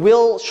to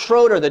Will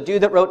Schroeder, the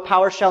dude that wrote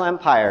PowerShell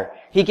Empire.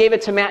 He gave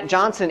it to Matt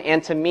Johnson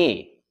and to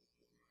me.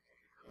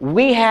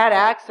 We had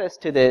access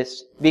to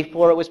this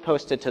before it was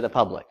posted to the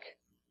public.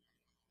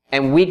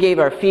 And we gave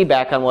our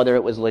feedback on whether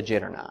it was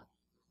legit or not.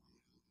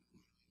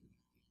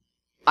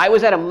 I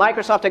was at a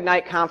Microsoft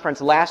Ignite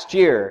conference last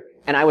year,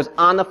 and I was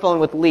on the phone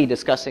with Lee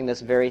discussing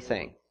this very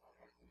thing.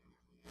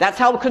 That's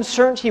how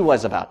concerned he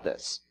was about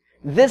this.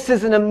 This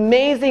is an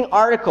amazing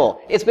article.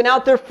 It's been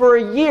out there for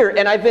a year,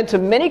 and I've been to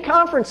many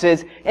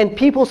conferences, and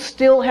people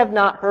still have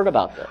not heard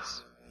about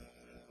this.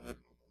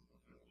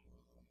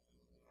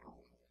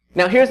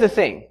 Now, here's the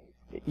thing.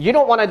 You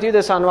don't want to do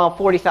this on around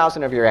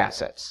 40,000 of your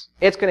assets.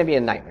 It's going to be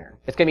a nightmare.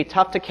 It's going to be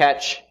tough to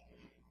catch,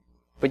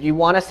 but you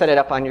want to set it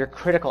up on your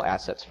critical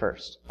assets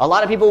first. A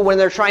lot of people, when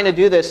they're trying to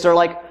do this, they're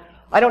like,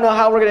 I don't know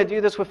how we're going to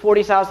do this with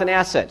 40,000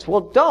 assets.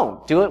 Well,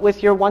 don't. Do it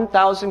with your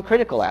 1,000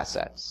 critical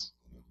assets.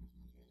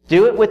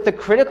 Do it with the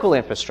critical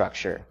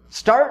infrastructure.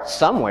 Start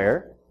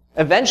somewhere.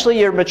 Eventually,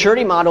 your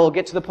maturity model will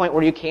get to the point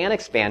where you can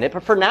expand it,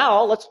 but for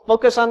now, let's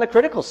focus on the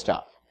critical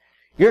stuff.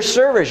 Your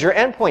servers, your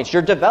endpoints,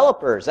 your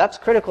developers, that's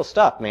critical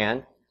stuff,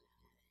 man.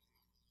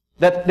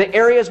 The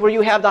areas where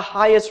you have the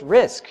highest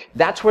risk,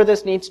 that's where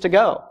this needs to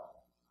go.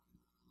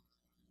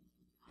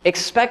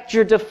 Expect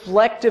your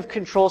deflective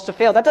controls to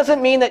fail. That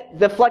doesn't mean that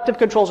deflective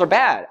controls are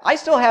bad. I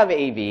still have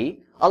AV.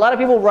 A lot of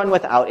people run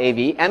without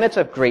AV. Emmet's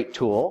a great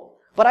tool,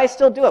 but I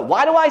still do it.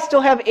 Why do I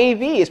still have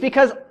AV? It's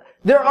because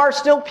there are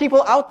still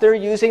people out there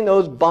using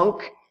those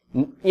bunk,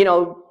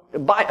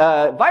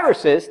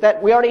 viruses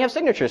that we already have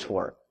signatures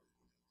for.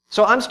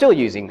 So I'm still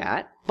using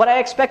that, but I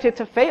expect it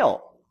to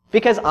fail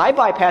because I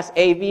bypass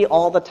AV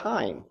all the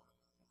time.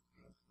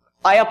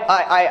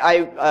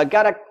 I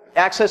got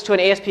access to an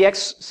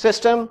ASPX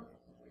system,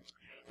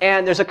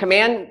 and there's a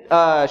command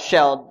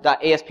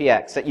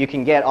shell.aspx that you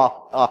can get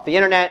off the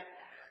internet.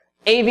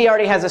 AV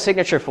already has a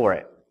signature for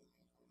it.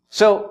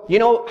 So you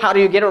know how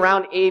do you get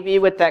around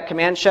AV with that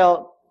command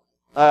shell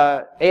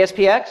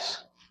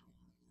ASPX?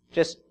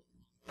 Just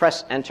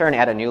press enter and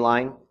add a new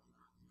line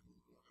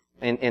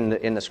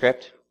in the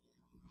script.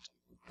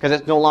 Because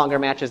it no longer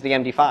matches the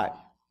MD5.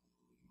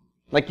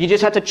 Like, you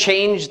just have to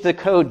change the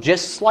code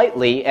just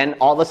slightly, and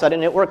all of a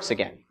sudden it works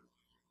again.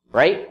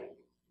 Right?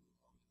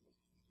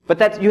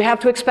 But you have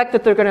to expect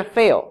that they're going to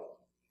fail.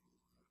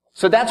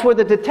 So that's where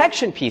the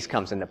detection piece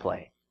comes into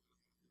play.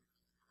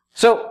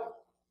 So,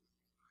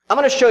 I'm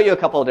going to show you a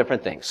couple of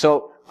different things.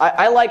 So,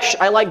 I like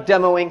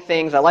demoing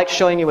things. I like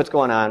showing you what's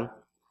going on.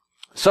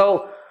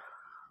 So,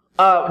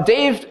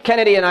 Dave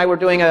Kennedy and I were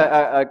doing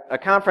a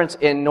conference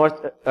in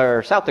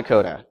South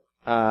Dakota,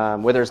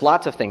 where there's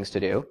lots of things to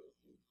do.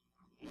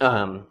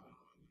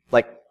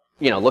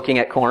 Looking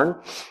at corn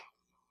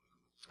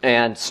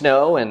and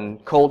snow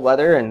and cold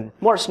weather and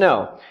more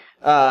snow.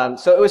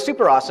 So it was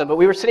super awesome, but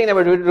we were sitting there,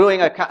 we were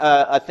doing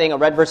a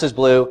red versus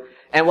blue,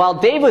 and while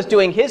Dave was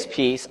doing his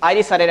piece, I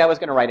decided I was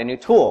going to write a new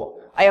tool.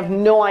 I have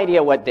no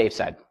idea what Dave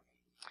said,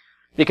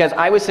 because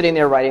I was sitting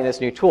there writing this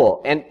new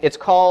tool, and it's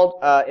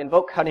called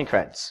Invoke Cutting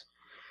Creds.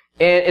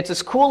 And it's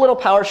this cool little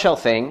PowerShell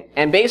thing,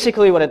 and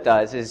basically what it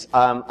does is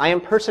I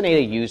impersonate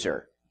a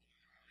user.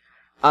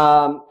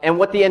 And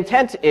what the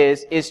intent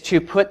is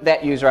to put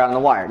that user out on the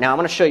wire. Now, I'm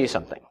going to show you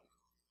something.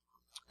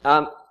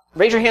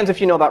 Raise your hands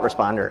if you know about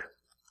Responder.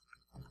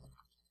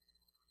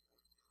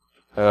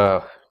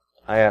 Oh,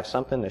 I have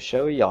something to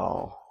show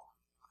y'all.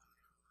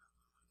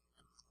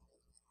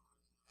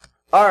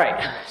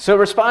 Alright, so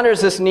Responder is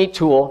this neat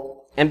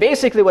tool, and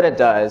basically what it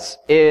does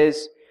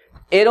is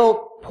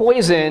it'll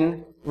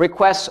poison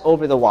requests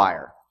over the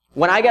wire.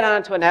 When I get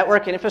onto a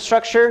network and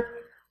infrastructure,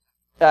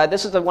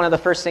 this is one of the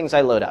first things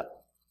I load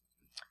up.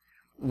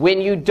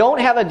 When you don't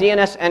have a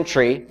DNS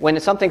entry, when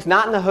something's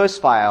not in the host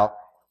file,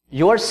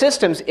 your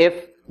systems,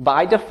 if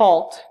by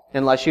default,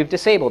 unless you've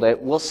disabled it,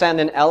 will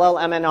send an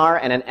LLMNR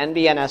and an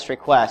NBNS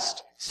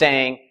request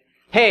saying,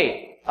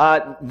 hey,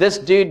 this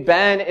dude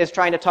Ben is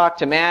trying to talk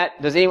to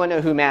Matt. Does anyone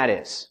know who Matt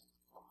is?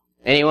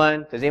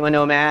 Anyone? Does anyone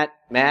know Matt?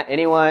 Matt?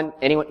 Anyone?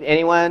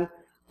 Anyone?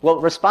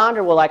 Well,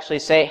 Responder will actually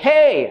say,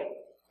 hey,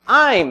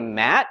 I'm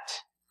Matt.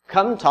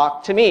 Come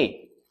talk to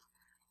me.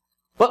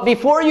 But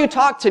before you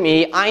talk to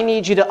me, I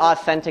need you to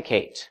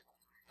authenticate.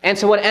 And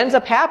so what ends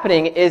up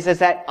happening is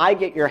that I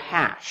get your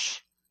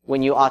hash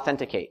when you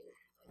authenticate.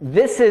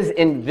 This is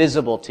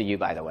invisible to you,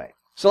 by the way.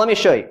 So let me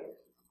show you.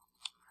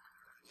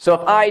 So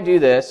if I do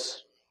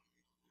this,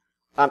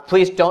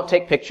 please don't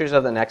take pictures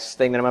of the next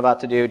thing that I'm about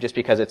to do just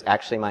because it's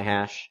actually my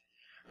hash.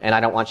 And I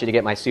don't want you to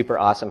get my super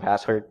awesome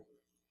password.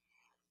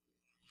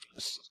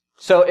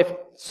 So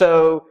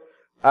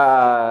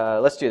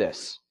let's do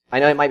this. I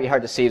know it might be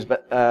hard to see,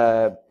 but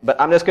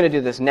I'm just going to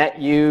do this net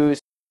use.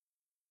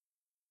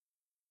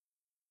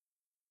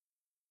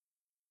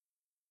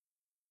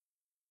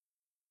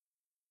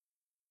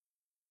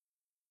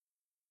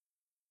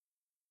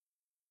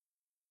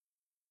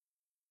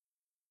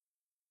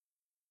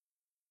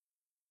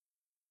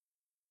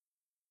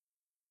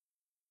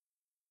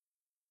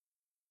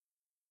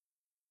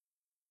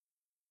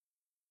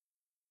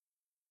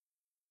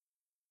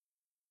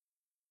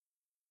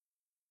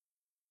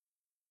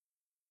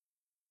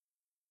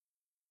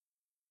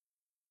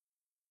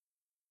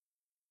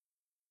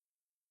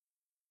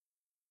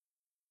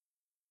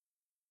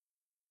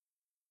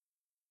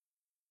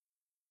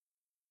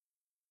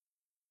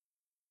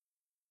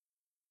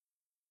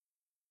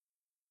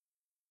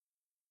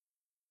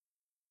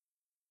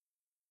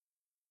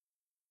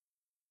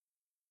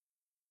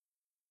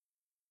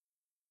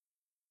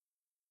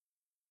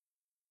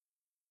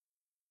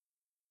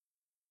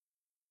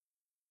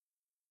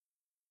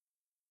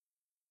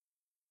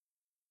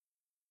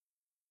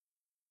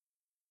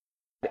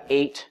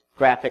 Eight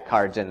graphic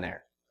cards in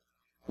there.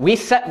 We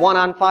set one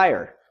on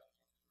fire.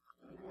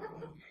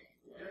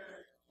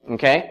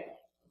 Okay?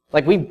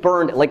 Like we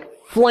burned, like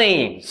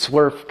flames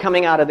were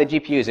coming out of the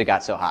GPUs, it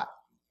got so hot.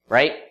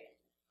 Right?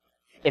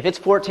 If it's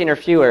 14 or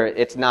fewer,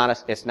 it's not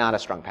a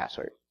strong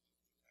password.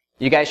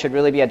 You guys should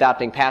really be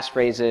adopting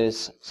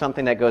passphrases,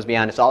 something that goes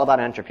beyond. It's all about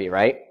entropy,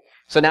 right?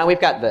 So now we've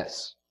got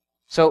this.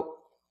 So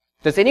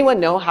Does anyone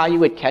know how you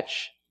would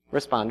catch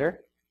responder?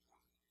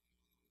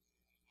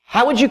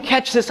 How would you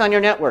catch this on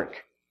your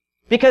network?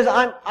 Because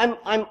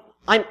I'm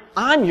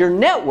on your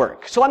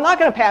network, so I'm not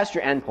going to pass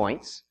your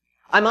endpoints.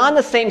 I'm on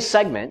the same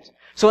segment.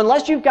 So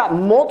unless you've got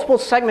multiple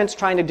segments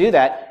trying to do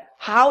that,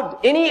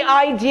 any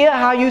idea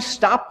how you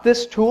stop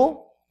this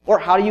tool? Or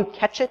how do you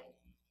catch it?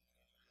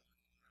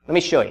 Let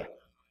me show you.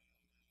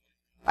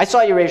 I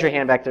saw you raise your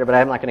hand back there, but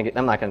I'm not going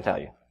to tell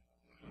you.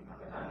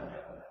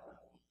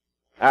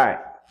 Alright.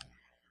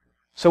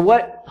 So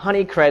what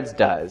Honeycreds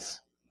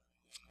does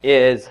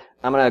is,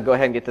 I'm going to go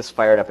ahead and get this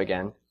fired up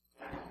again.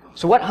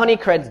 So what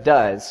Honeycreds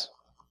does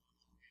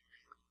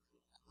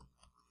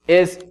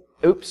is,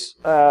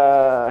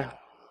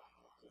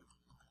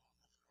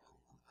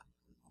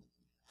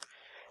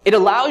 it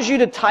allows you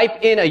to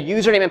type in a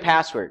username and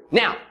password.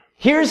 Now,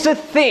 here's the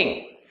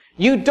thing.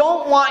 You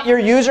don't want your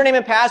username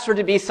and password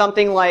to be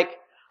something like,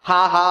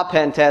 haha,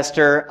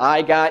 Pentester,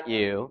 I got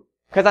you,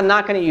 because I'm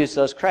not going to use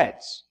those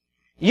creds.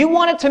 You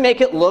want it to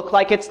make it look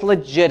like it's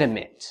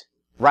legitimate,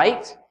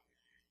 right?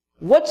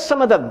 What's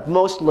some of the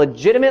most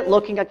legitimate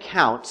looking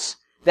accounts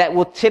that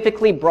will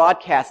typically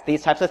broadcast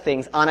these types of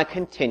things on a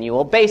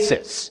continual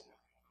basis?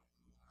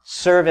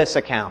 Service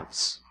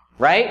accounts,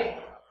 right?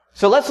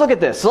 So let's look at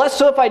this. So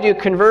if I do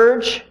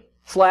Converge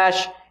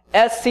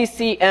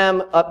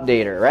 /SCCM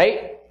updater,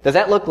 right? Does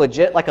that look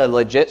legit, like a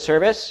legit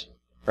service,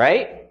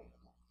 right?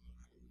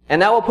 And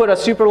now we'll put a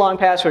super long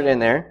password in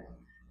there.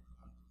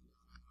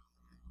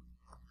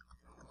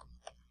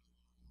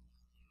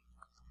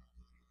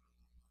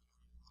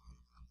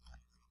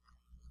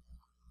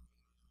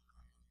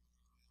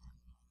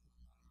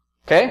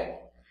 Okay?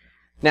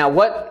 Now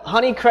what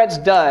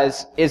Honeycreds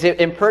does is it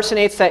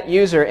impersonates that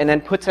user and then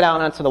puts it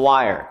out onto the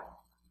wire.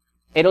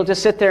 It'll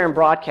just sit there and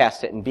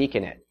broadcast it and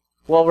beacon it.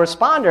 Well,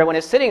 Responder, when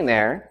it's sitting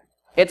there,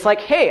 it's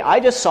like, hey, I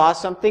just saw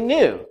something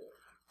new.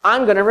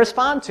 I'm going to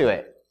respond to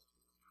it.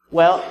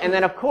 Well, and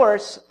then of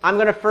course, I'm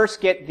going to first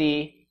get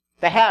the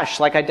hash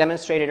like I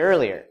demonstrated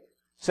earlier.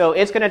 So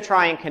it's going to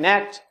try and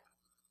connect,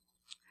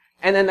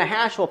 and then the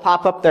hash will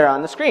pop up there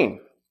on the screen.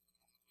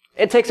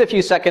 It takes a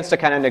few seconds to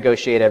kind of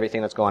negotiate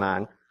everything that's going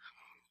on.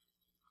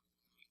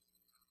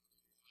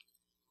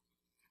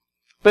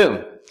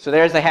 Boom. So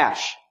there's the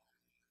hash.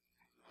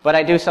 But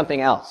I do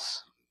something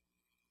else.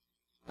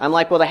 I'm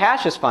like, well, the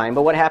hash is fine,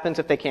 but what happens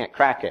if they can't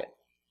crack it?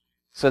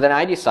 So then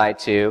I decide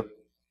to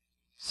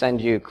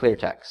send you clear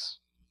text.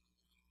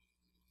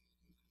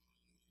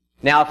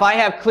 Now, if I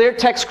have clear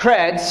text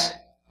creds,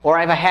 or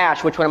I have a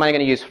hash, which one am I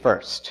going to use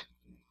first?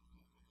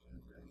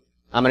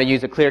 I'm going to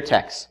use a clear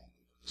text.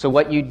 So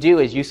what you do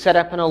is you set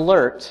up an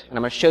alert, and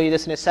I'm going to show you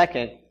this in a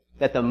second,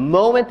 that the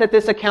moment that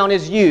this account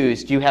is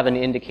used, you have an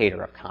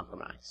indicator of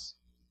compromise.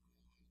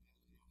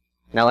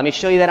 Now let me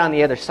show you that on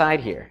the other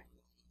side here.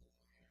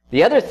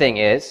 The other thing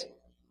is,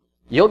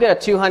 you'll get a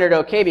 200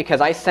 OK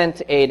because I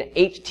sent an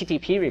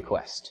HTTP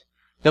request.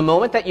 The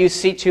moment that you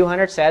see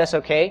 200 status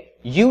OK,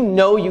 you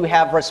know you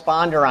have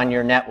Responder on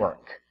your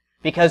network.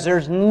 Because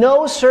there's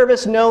no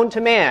service known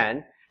to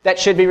man that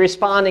should be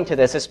responding to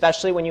this,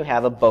 especially when you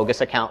have a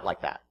bogus account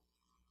like that.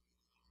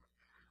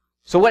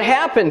 So what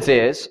happens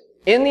is,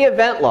 in the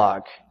event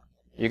log,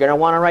 you're going to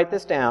want to write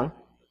this down.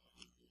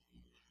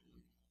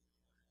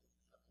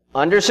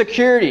 Under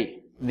security,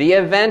 the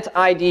event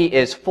ID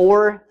is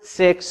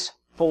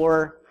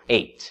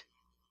 4648.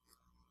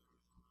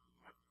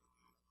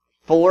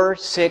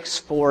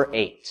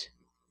 4648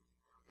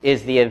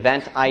 is the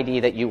event ID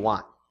that you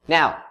want.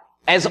 Now,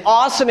 as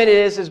awesome it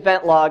is as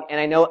event log, and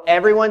I know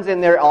everyone's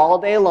in there all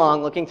day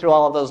long looking through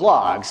all of those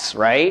logs,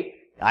 right?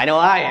 I know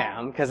I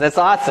am, because that's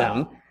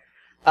awesome.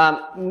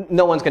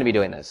 No one's going to be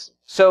doing this.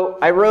 So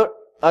I wrote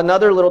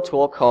another little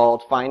tool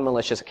called Find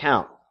Malicious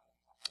Account.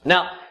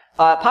 Now,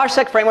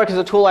 PowerSec Framework is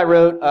a tool I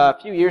wrote a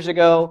few years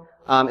ago.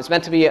 It's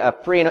meant to be a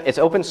free, it's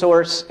open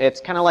source.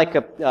 It's kind of like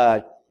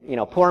a,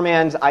 poor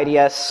man's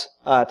IDS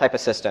type of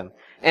system.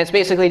 And it's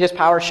basically just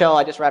PowerShell.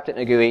 I just wrapped it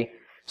in a GUI.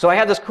 So I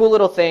have this cool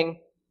little thing,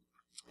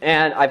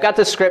 and I've got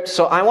this script.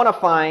 So I want to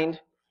find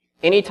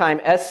anytime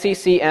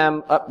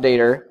SCCM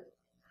updater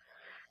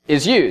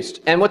is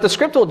used. And what the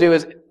script will do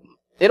is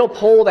it'll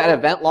pull that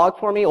event log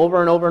for me over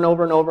and over and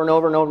over and over and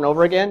over and over and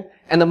over again.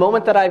 And the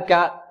moment that I've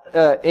got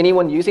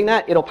anyone using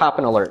that, it'll pop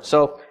an alert.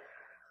 So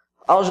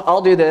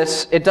I'll do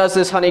this. It does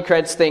this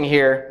Honeycreds thing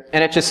here,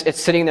 and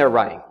it's sitting there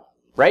running,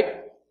 right?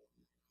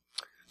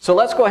 So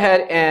let's go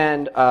ahead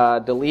and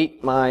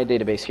delete my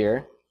database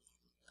here.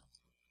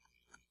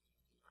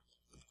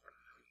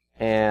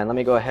 And let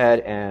me go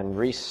ahead and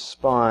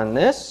respawn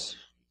this.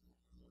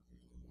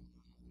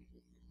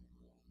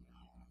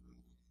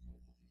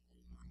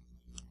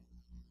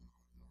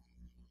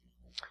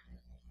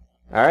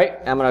 All right,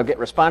 I'm going to get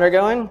Responder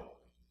going.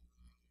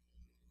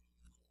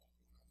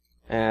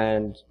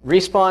 And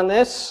respawn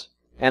this.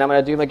 And I'm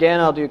going to do them again.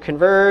 I'll do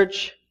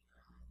Converge,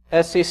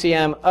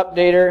 SCCM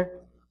updater,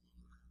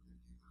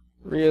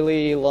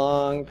 really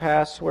long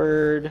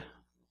password.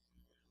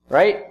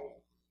 Right?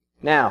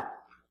 Now,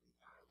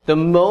 the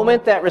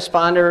moment that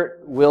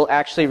Responder will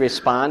actually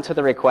respond to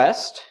the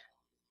request,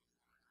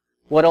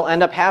 what'll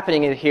end up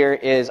happening in here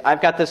is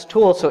I've got this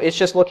tool, so it's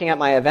just looking at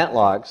my event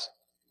logs.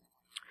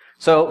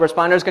 So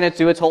responder's going to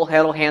do its whole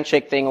little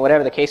handshake thing or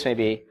whatever the case may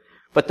be.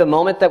 But the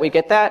moment that we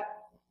get that,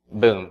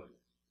 boom,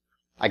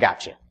 I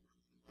got you.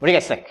 What do you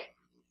guys think?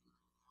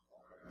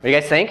 What do you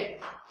guys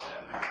think?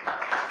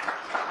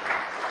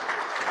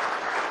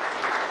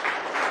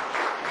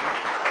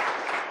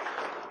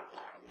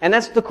 And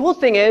that's the cool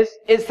thing is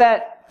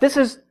that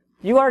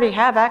you already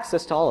have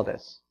access to all of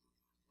this.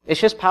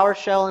 It's just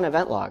PowerShell and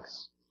event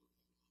logs.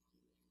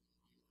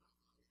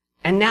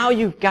 And now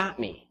you've got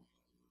me.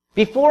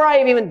 Before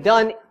I've even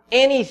done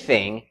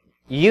anything,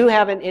 you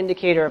have an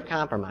indicator of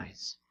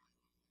compromise.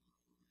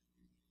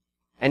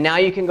 And now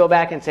you can go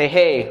back and say,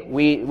 hey,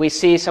 we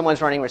see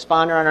someone's running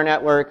responder on our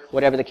network,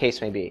 whatever the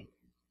case may be.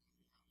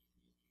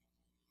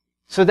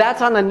 So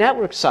that's on the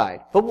network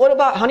side. But what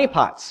about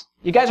honeypots?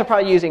 You guys are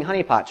probably using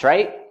honeypots,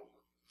 right?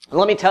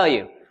 Let me tell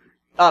you,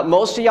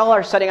 most of y'all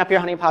are setting up your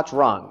honeypots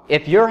wrong.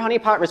 If your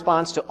honeypot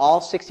responds to all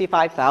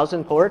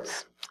 65,000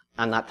 ports,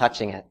 I'm not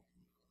touching it.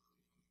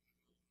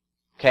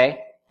 Okay?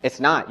 It's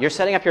not. You're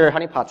setting up your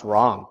honeypots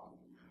wrong.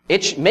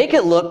 Make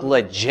it look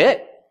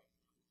legit.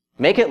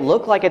 Make it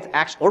look like it's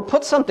actually, or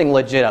put something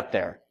legit up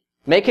there.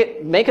 Make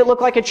it look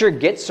like it's your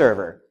Git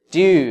server.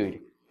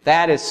 Dude,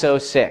 that is so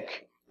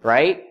sick,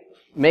 right?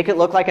 Make it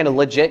look like a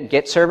legit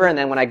Git server, and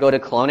then when I go to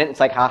clone it, it's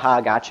like, haha,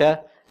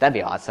 gotcha. That'd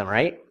be awesome,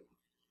 right?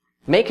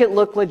 Make it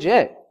look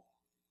legit.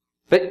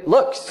 But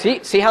look,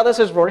 see how this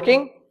is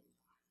working?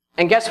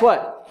 And guess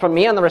what? From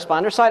me on the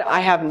responder side,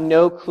 I have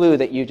no clue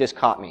that you just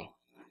caught me.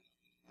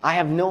 I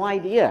have no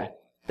idea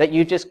that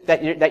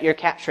you're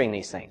capturing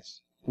these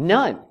things.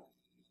 None.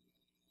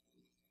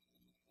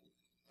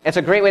 It's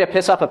a great way to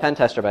piss off a pen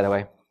tester, by the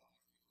way.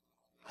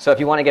 So if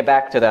you want to get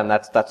back to them,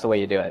 that's the way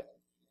you do it.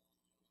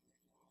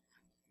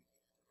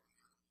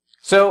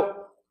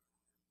 So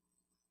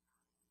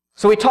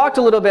we talked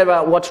a little bit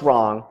about what's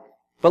wrong,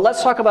 but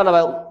let's talk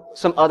about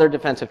some other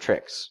defensive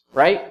tricks,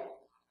 right?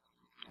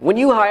 When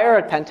you hire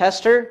a pen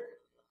tester,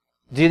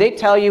 do they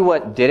tell you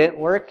what didn't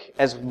work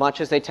as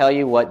much as they tell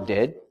you what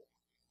did?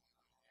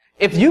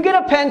 If you get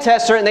a pen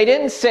tester and they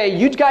didn't say,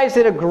 you guys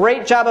did a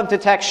great job of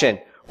detection,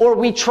 or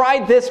we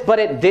tried this but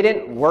it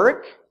didn't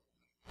work,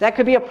 that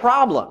could be a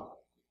problem.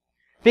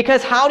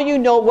 Because how do you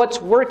know what's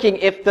working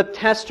if the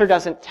tester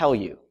doesn't tell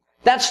you?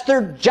 That's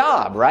their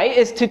job, right?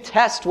 Is to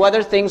test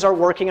whether things are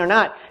working or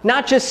not.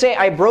 Not just say,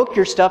 I broke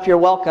your stuff, you're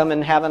welcome,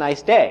 and have a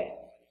nice day.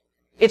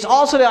 It's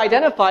also to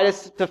identify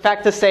the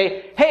fact to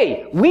say,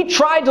 hey, we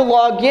tried to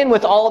log in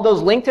with all of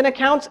those LinkedIn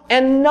accounts,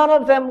 and none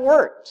of them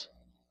worked.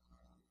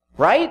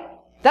 Right?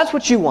 That's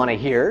what you want to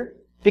hear,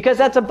 because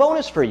that's a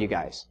bonus for you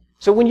guys.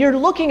 So when you're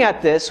looking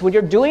at this, when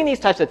you're doing these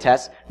types of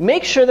tests,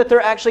 make sure that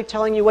they're actually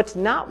telling you what's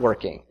not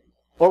working,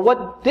 or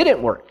what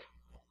didn't work.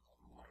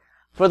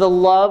 For the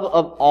love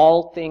of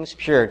all things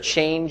pure,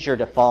 change your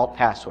default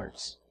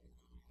passwords.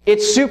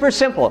 It's super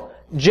simple.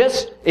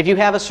 Just, if you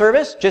have a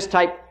service, just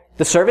type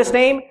the service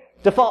name,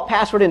 default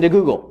password into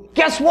Google.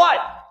 Guess what?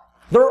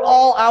 They're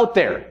all out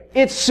there.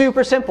 It's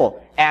super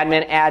simple.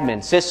 Admin,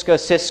 admin, Cisco,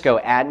 Cisco,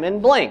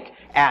 admin blank,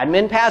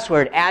 admin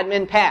password,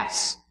 admin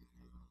pass.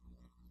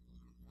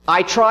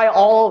 I try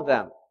all of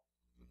them.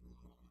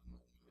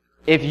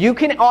 If you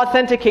can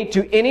authenticate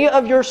to any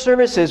of your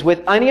services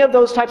with any of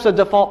those types of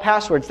default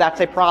passwords, that's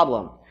a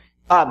problem.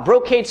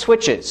 Brocade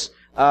switches.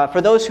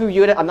 For those who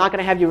use it, I'm not going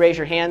to have you raise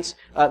your hands.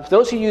 For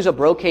those who use a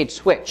Brocade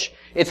switch,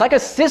 it's like a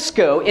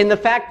Cisco in the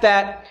fact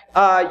that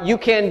you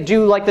can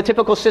do like the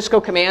typical Cisco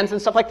commands and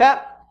stuff like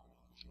that.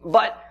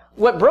 But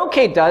what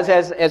Brocade does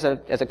as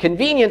a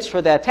convenience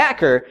for the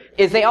attacker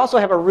is they also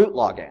have a root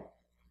login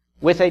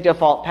with a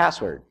default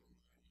password.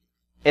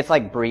 It's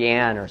like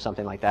Brienne or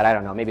something like that. I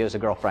don't know. Maybe it was a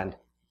girlfriend.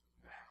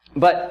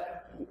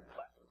 But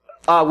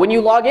when you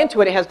log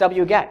into it, it has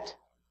wget.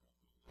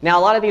 Now,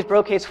 a lot of these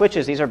Brocade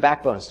switches, these are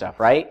backbone stuff,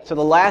 right? So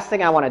the last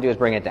thing I want to do is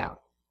bring it down.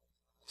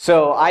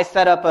 So I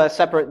set up a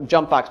separate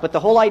jump box. But the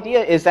whole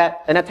idea is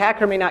that an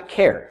attacker may not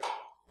care,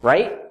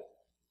 right?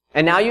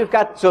 And now you've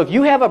got, so if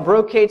you have a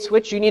Brocade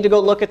switch, you need to go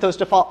look at those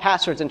default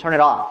passwords and turn it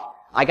off.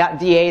 I got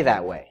DA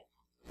that way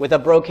with a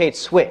Brocade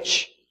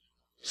switch.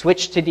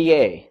 Switch to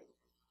DA.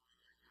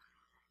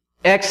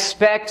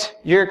 Expect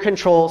your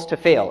controls to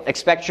fail.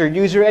 Expect your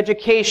user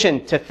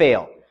education to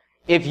fail.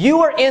 If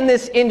you are in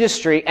this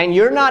industry and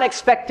you're not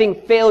expecting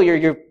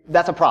failure,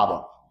 that's a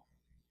problem.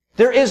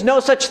 There is no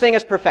such thing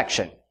as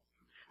perfection.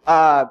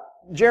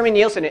 Jeremy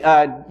Nielsen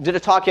did a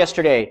talk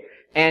yesterday,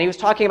 and he was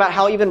talking about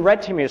how even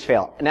red teamers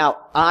fail.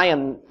 Now, I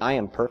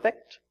am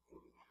perfect.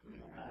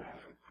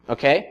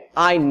 Okay?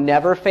 I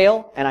never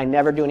fail, and I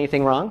never do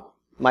anything wrong.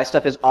 My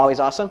stuff is always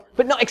awesome.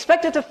 But no,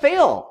 expect it to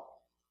fail.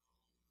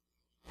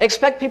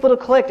 Expect people to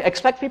click.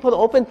 Expect people to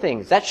open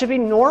things. That should be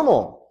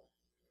normal.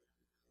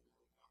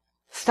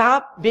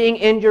 Stop being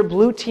in your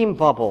blue team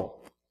bubble.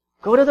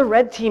 Go to the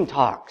red team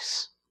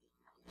talks.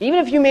 Even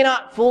if you may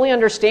not fully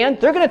understand,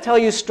 they're going to tell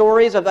you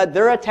stories of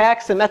their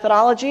attacks and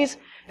methodologies,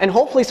 and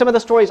hopefully some of the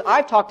stories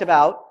I've talked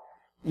about,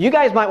 you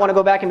guys might want to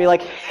go back and be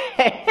like,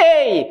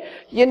 hey,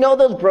 you know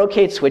those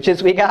Brocade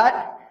switches we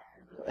got?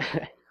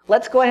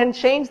 let's go ahead and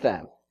change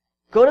them.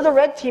 Go to the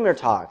red teamer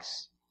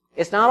talks.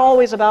 It's not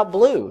always about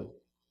blue.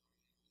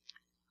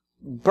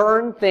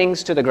 Burn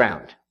things to the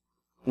ground.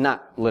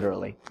 Not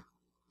literally.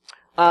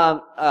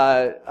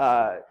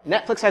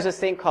 Netflix has this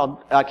thing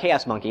called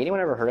Chaos Monkey. Anyone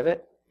ever heard of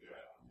it?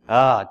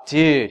 Oh,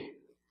 dude.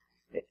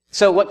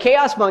 So what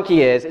Chaos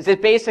Monkey is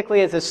it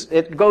basically is this,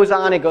 it goes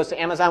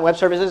to Amazon Web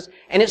Services,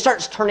 and it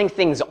starts turning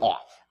things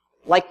off.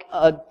 Like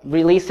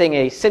releasing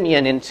a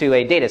simian into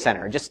a data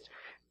center. It just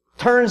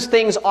turns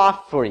things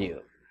off for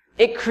you.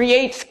 It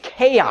creates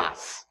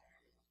chaos.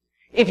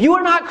 If you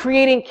are not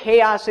creating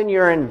chaos in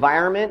your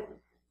environment,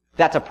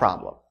 that's a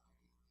problem.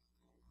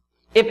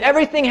 If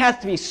everything has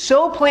to be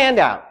so planned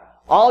out,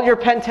 all your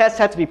pen tests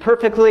have to be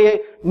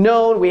perfectly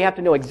known, we have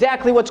to know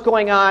exactly what's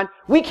going on,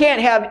 we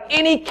can't have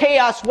any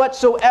chaos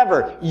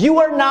whatsoever. You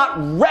are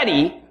not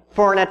ready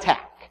for an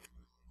attack.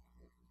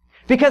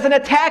 Because an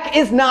attack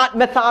is not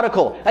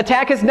methodical.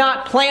 Attack is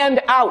not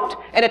planned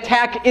out. An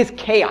attack is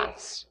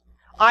chaos.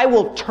 I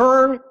will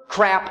turn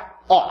crap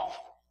off.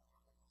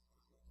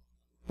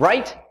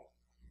 Right?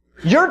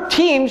 Your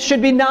team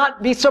should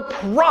not be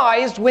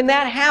surprised when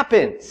that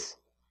happens.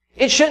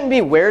 It shouldn't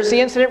be, where's the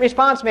incident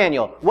response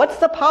manual? What's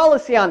the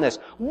policy on this?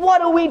 What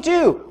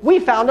do? We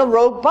found a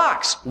rogue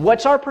box.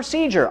 What's our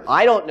procedure?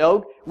 I don't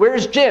know.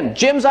 Where's Jim?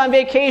 Jim's on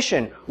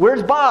vacation.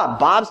 Where's Bob?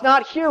 Bob's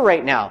not here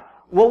right now.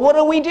 Well, what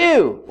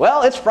do?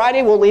 Well, it's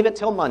Friday. We'll leave it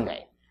till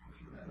Monday.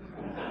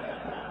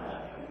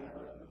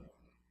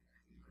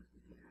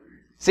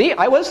 See,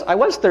 I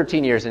was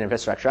 13 years in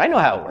infrastructure. I know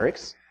how it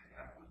works.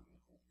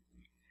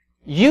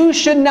 You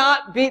should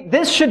not be,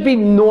 this should be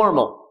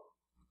normal.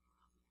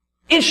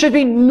 It should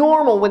be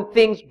normal when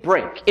things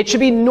break. It should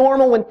be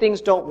normal when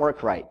things don't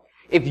work right.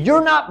 If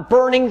you're not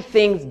burning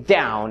things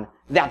down,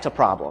 that's a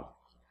problem.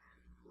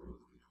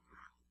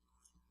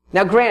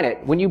 Now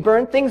granted, when you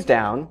burn things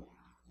down,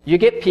 you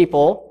get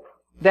people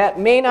that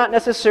may not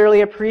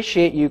necessarily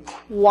appreciate you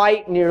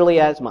quite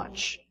nearly as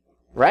much.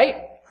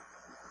 Right?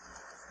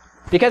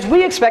 Because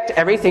we expect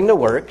everything to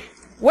work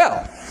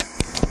well.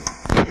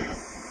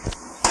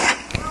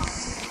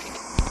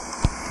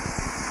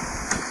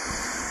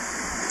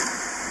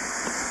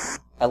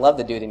 I love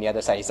the dude on the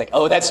other side. He's like,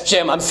 oh, that's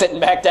Jim. I'm sitting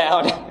back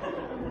down.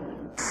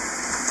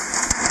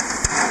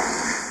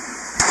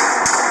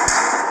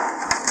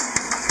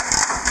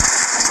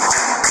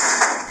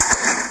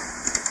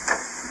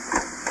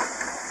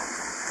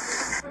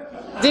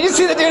 Did you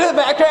see the dude in the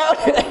background?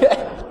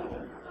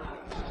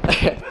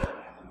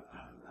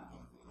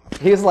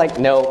 He was like,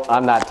 no,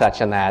 I'm not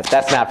touching that.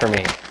 That's not for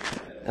me.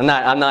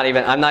 I'm not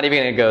even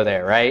going to go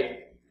there,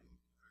 right?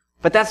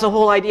 But that's the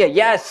whole idea.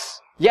 Yes,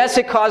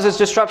 it causes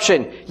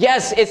disruption.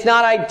 Yes, it's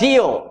not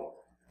ideal.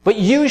 But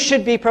you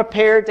should be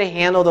prepared to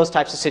handle those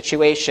types of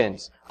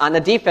situations on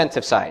the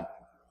defensive side.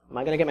 Am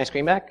I going to get my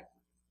screen back?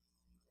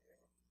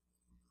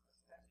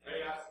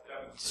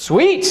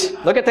 Sweet!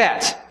 Look at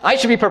that. I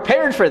should be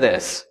prepared for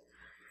this.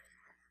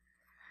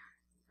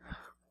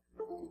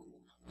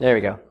 There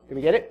we go. Did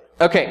we get it?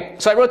 Okay,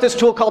 so I wrote this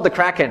tool called the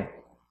Kraken.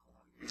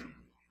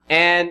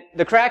 And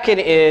the Kraken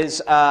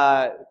is,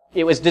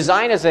 it was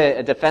designed as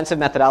a defensive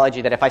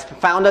methodology that if I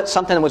found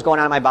something that was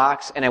going on in my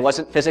box and I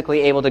wasn't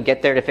physically able to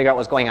get there to figure out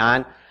what's going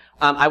on,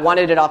 I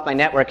wanted it off my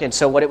network. And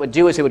so what it would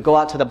do is it would go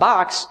out to the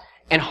box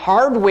and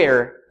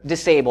hardware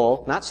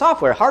disable, not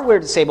software, hardware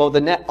disable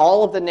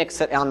all of the NICs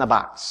that on the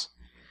box.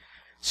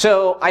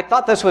 So I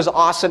thought this was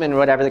awesome and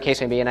whatever the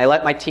case may be, and I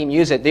let my team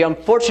use it. The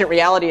unfortunate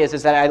reality is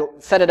that I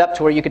set it up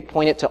to where you could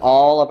point it to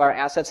all of our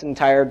assets in the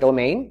entire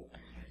domain.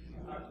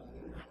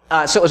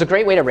 So it was a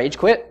great way to rage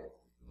quit.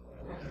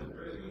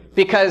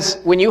 Because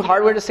when you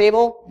hardware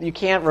disable, you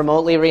can't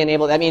remotely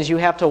re-enable. That means you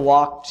have to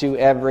walk to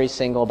every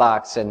single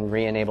box and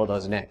re-enable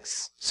those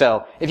NICs.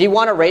 So if you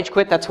want to rage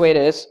quit, that's the way it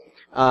is.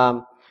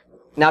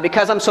 Now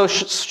because I'm so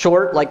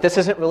short, like this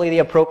isn't really the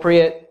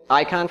appropriate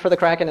icon for the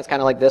Kraken. It's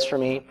kind of like this for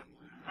me.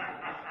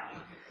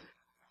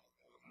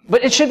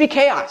 But it should be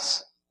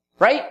chaos,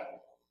 right?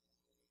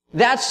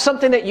 That's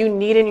something that you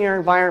need in your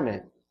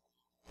environment.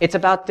 It's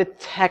about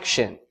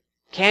detection.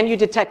 Can you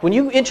detect? When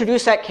you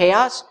introduce that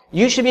chaos,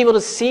 you should be able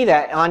to see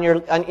that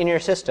in your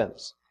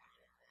systems.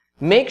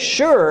 Make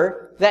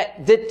sure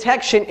that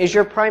detection is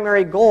your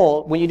primary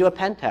goal when you do a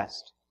pen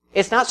test.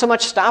 It's not so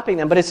much stopping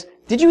them, but it's,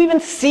 did you even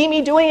see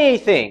me doing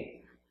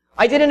anything?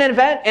 I did an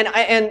event,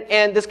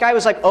 and this guy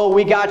was like, oh,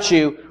 we got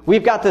you.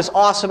 We've got this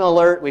awesome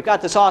alert. We've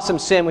got this awesome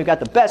SIM. We've got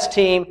the best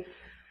team.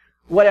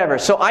 Whatever.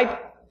 So I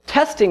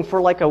testing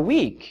for like a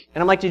week.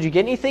 And I'm like, did you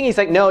get anything? He's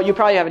like, no, you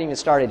probably haven't even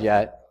started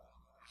yet.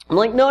 I'm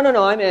like, no,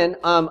 I'm in.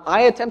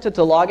 I attempted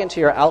to log into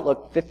your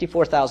Outlook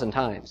 54,000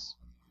 times.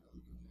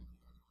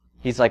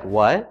 He's like,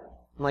 what?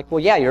 I'm like,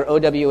 well, yeah, your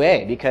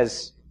OWA,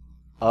 because,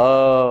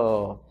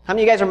 oh. How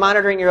many of you guys are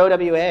monitoring your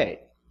OWA?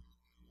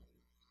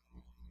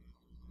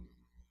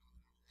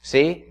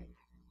 See?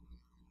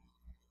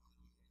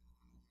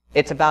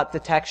 It's about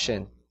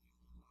detection.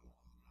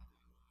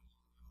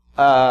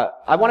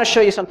 I want to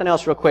show you something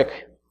else real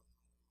quick.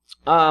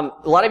 A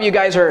lot of you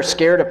guys are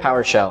scared of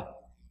PowerShell.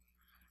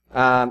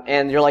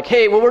 and you're like,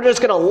 hey, well, we're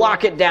just going to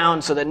lock it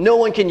down so that no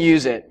one can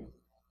use it.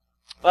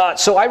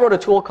 So I wrote a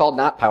tool called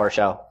Not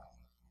PowerShell.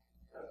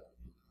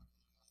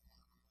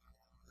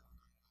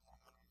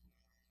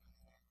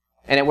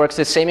 And it works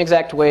the same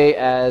exact way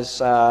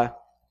as, what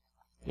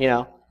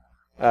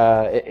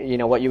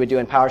you would do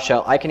in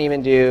PowerShell. I can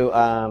even do,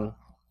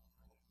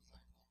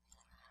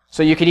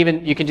 so you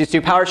can just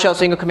do PowerShell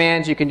single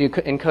commands, you can do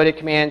encoded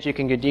commands, you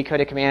can do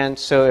decoded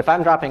commands. So if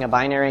I'm dropping a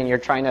binary and you're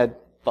trying to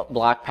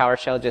block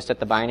PowerShell just at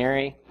the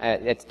binary,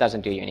 it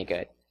doesn't do you any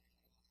good.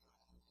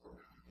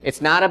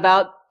 It's not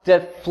about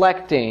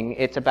deflecting,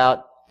 it's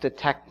about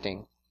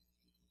detecting.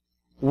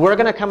 We're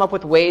going to come up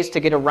with ways to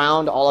get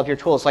around all of your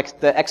tools. Like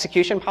the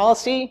execution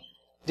policy,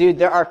 dude,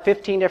 there are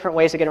 15 different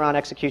ways to get around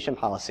execution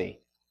policy.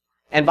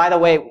 And by the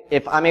way,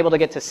 if I'm able to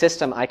get to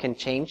system, I can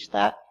change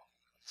that.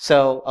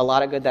 So a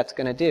lot of good that's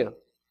going to do.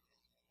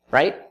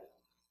 Right?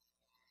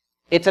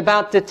 It's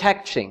about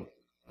detecting.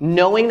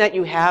 Knowing that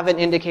you have an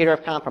indicator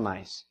of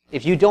compromise.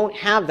 If you don't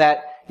have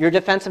that, your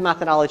defensive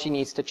methodology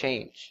needs to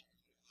change.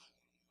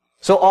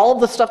 So all of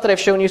the stuff that I've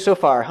shown you so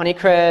far,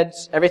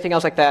 Honeycreds, everything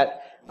else like that,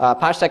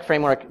 POSSEC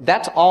framework,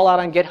 that's all out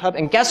on GitHub.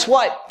 And guess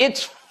what?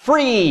 It's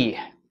free!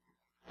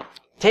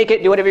 Take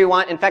it, do whatever you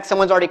want. In fact,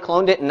 someone's already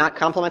cloned it and not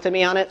complimented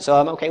me on it, so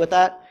I'm okay with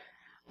that.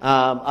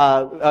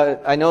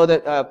 I know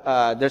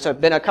that there's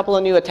been a couple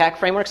of new attack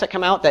frameworks that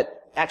come out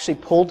that actually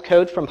pulled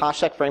code from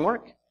POSSEC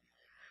framework.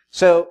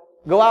 So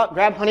go out,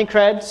 grab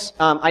Honeycreds.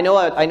 I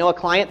know a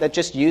client that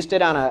just used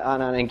it on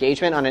an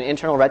engagement on an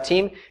internal red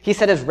team. He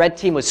said his red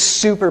team was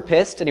super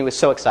pissed and he was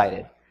so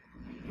excited.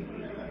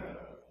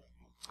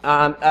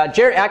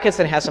 Jared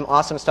Atkinson has some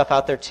awesome stuff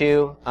out there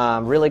too.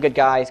 Really good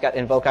guy. He's got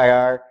Invoke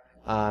IR.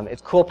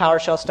 It's cool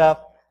PowerShell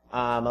stuff.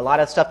 A lot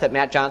of stuff that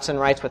Matt Johnson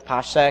writes with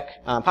POSSEC.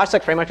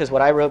 POSSEC framework is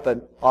what I wrote,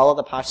 but all of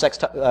the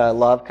POSSEC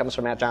love comes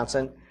from Matt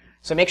Johnson.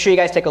 So make sure you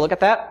guys take a look at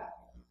that.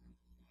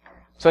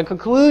 So in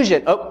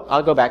conclusion,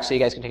 I'll go back so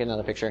you guys can take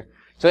another picture.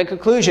 So in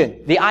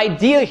conclusion, the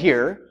idea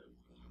here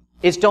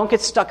is don't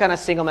get stuck on a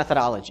single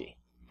methodology.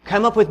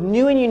 Come up with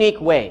new and unique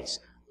ways.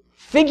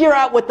 Figure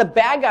out what the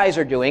bad guys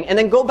are doing, and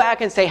then go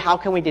back and say, how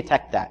can we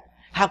detect that?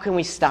 How can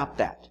we stop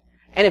that?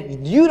 And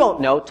if you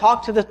don't know,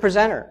 talk to the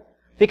presenter.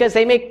 Because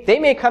they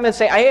may come and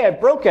say, hey, I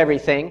broke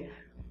everything,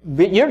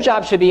 but your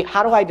job should be,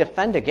 how do I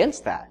defend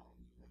against that?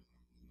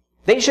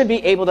 They should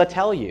be able to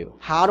tell you,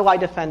 how do I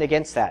defend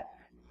against that?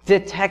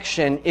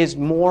 Detection is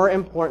more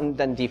important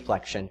than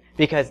deflection,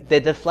 because the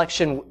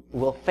deflection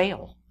will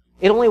fail.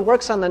 It only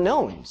works on the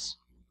knowns.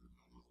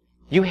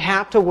 You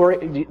have to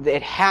worry,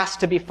 it has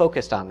to be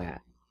focused on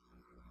that.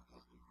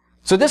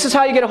 So this is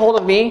how you get a hold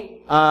of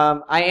me.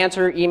 I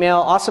answer email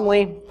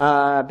awesomely.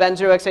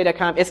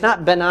 Ben0xa.com. It's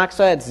not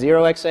Benoxa, it's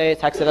 0xa,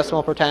 it's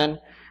hexadecimal per 10.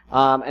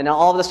 And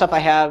all of the stuff I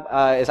have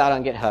is out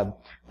on GitHub.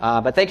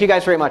 But thank you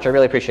guys very much. I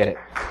really appreciate it.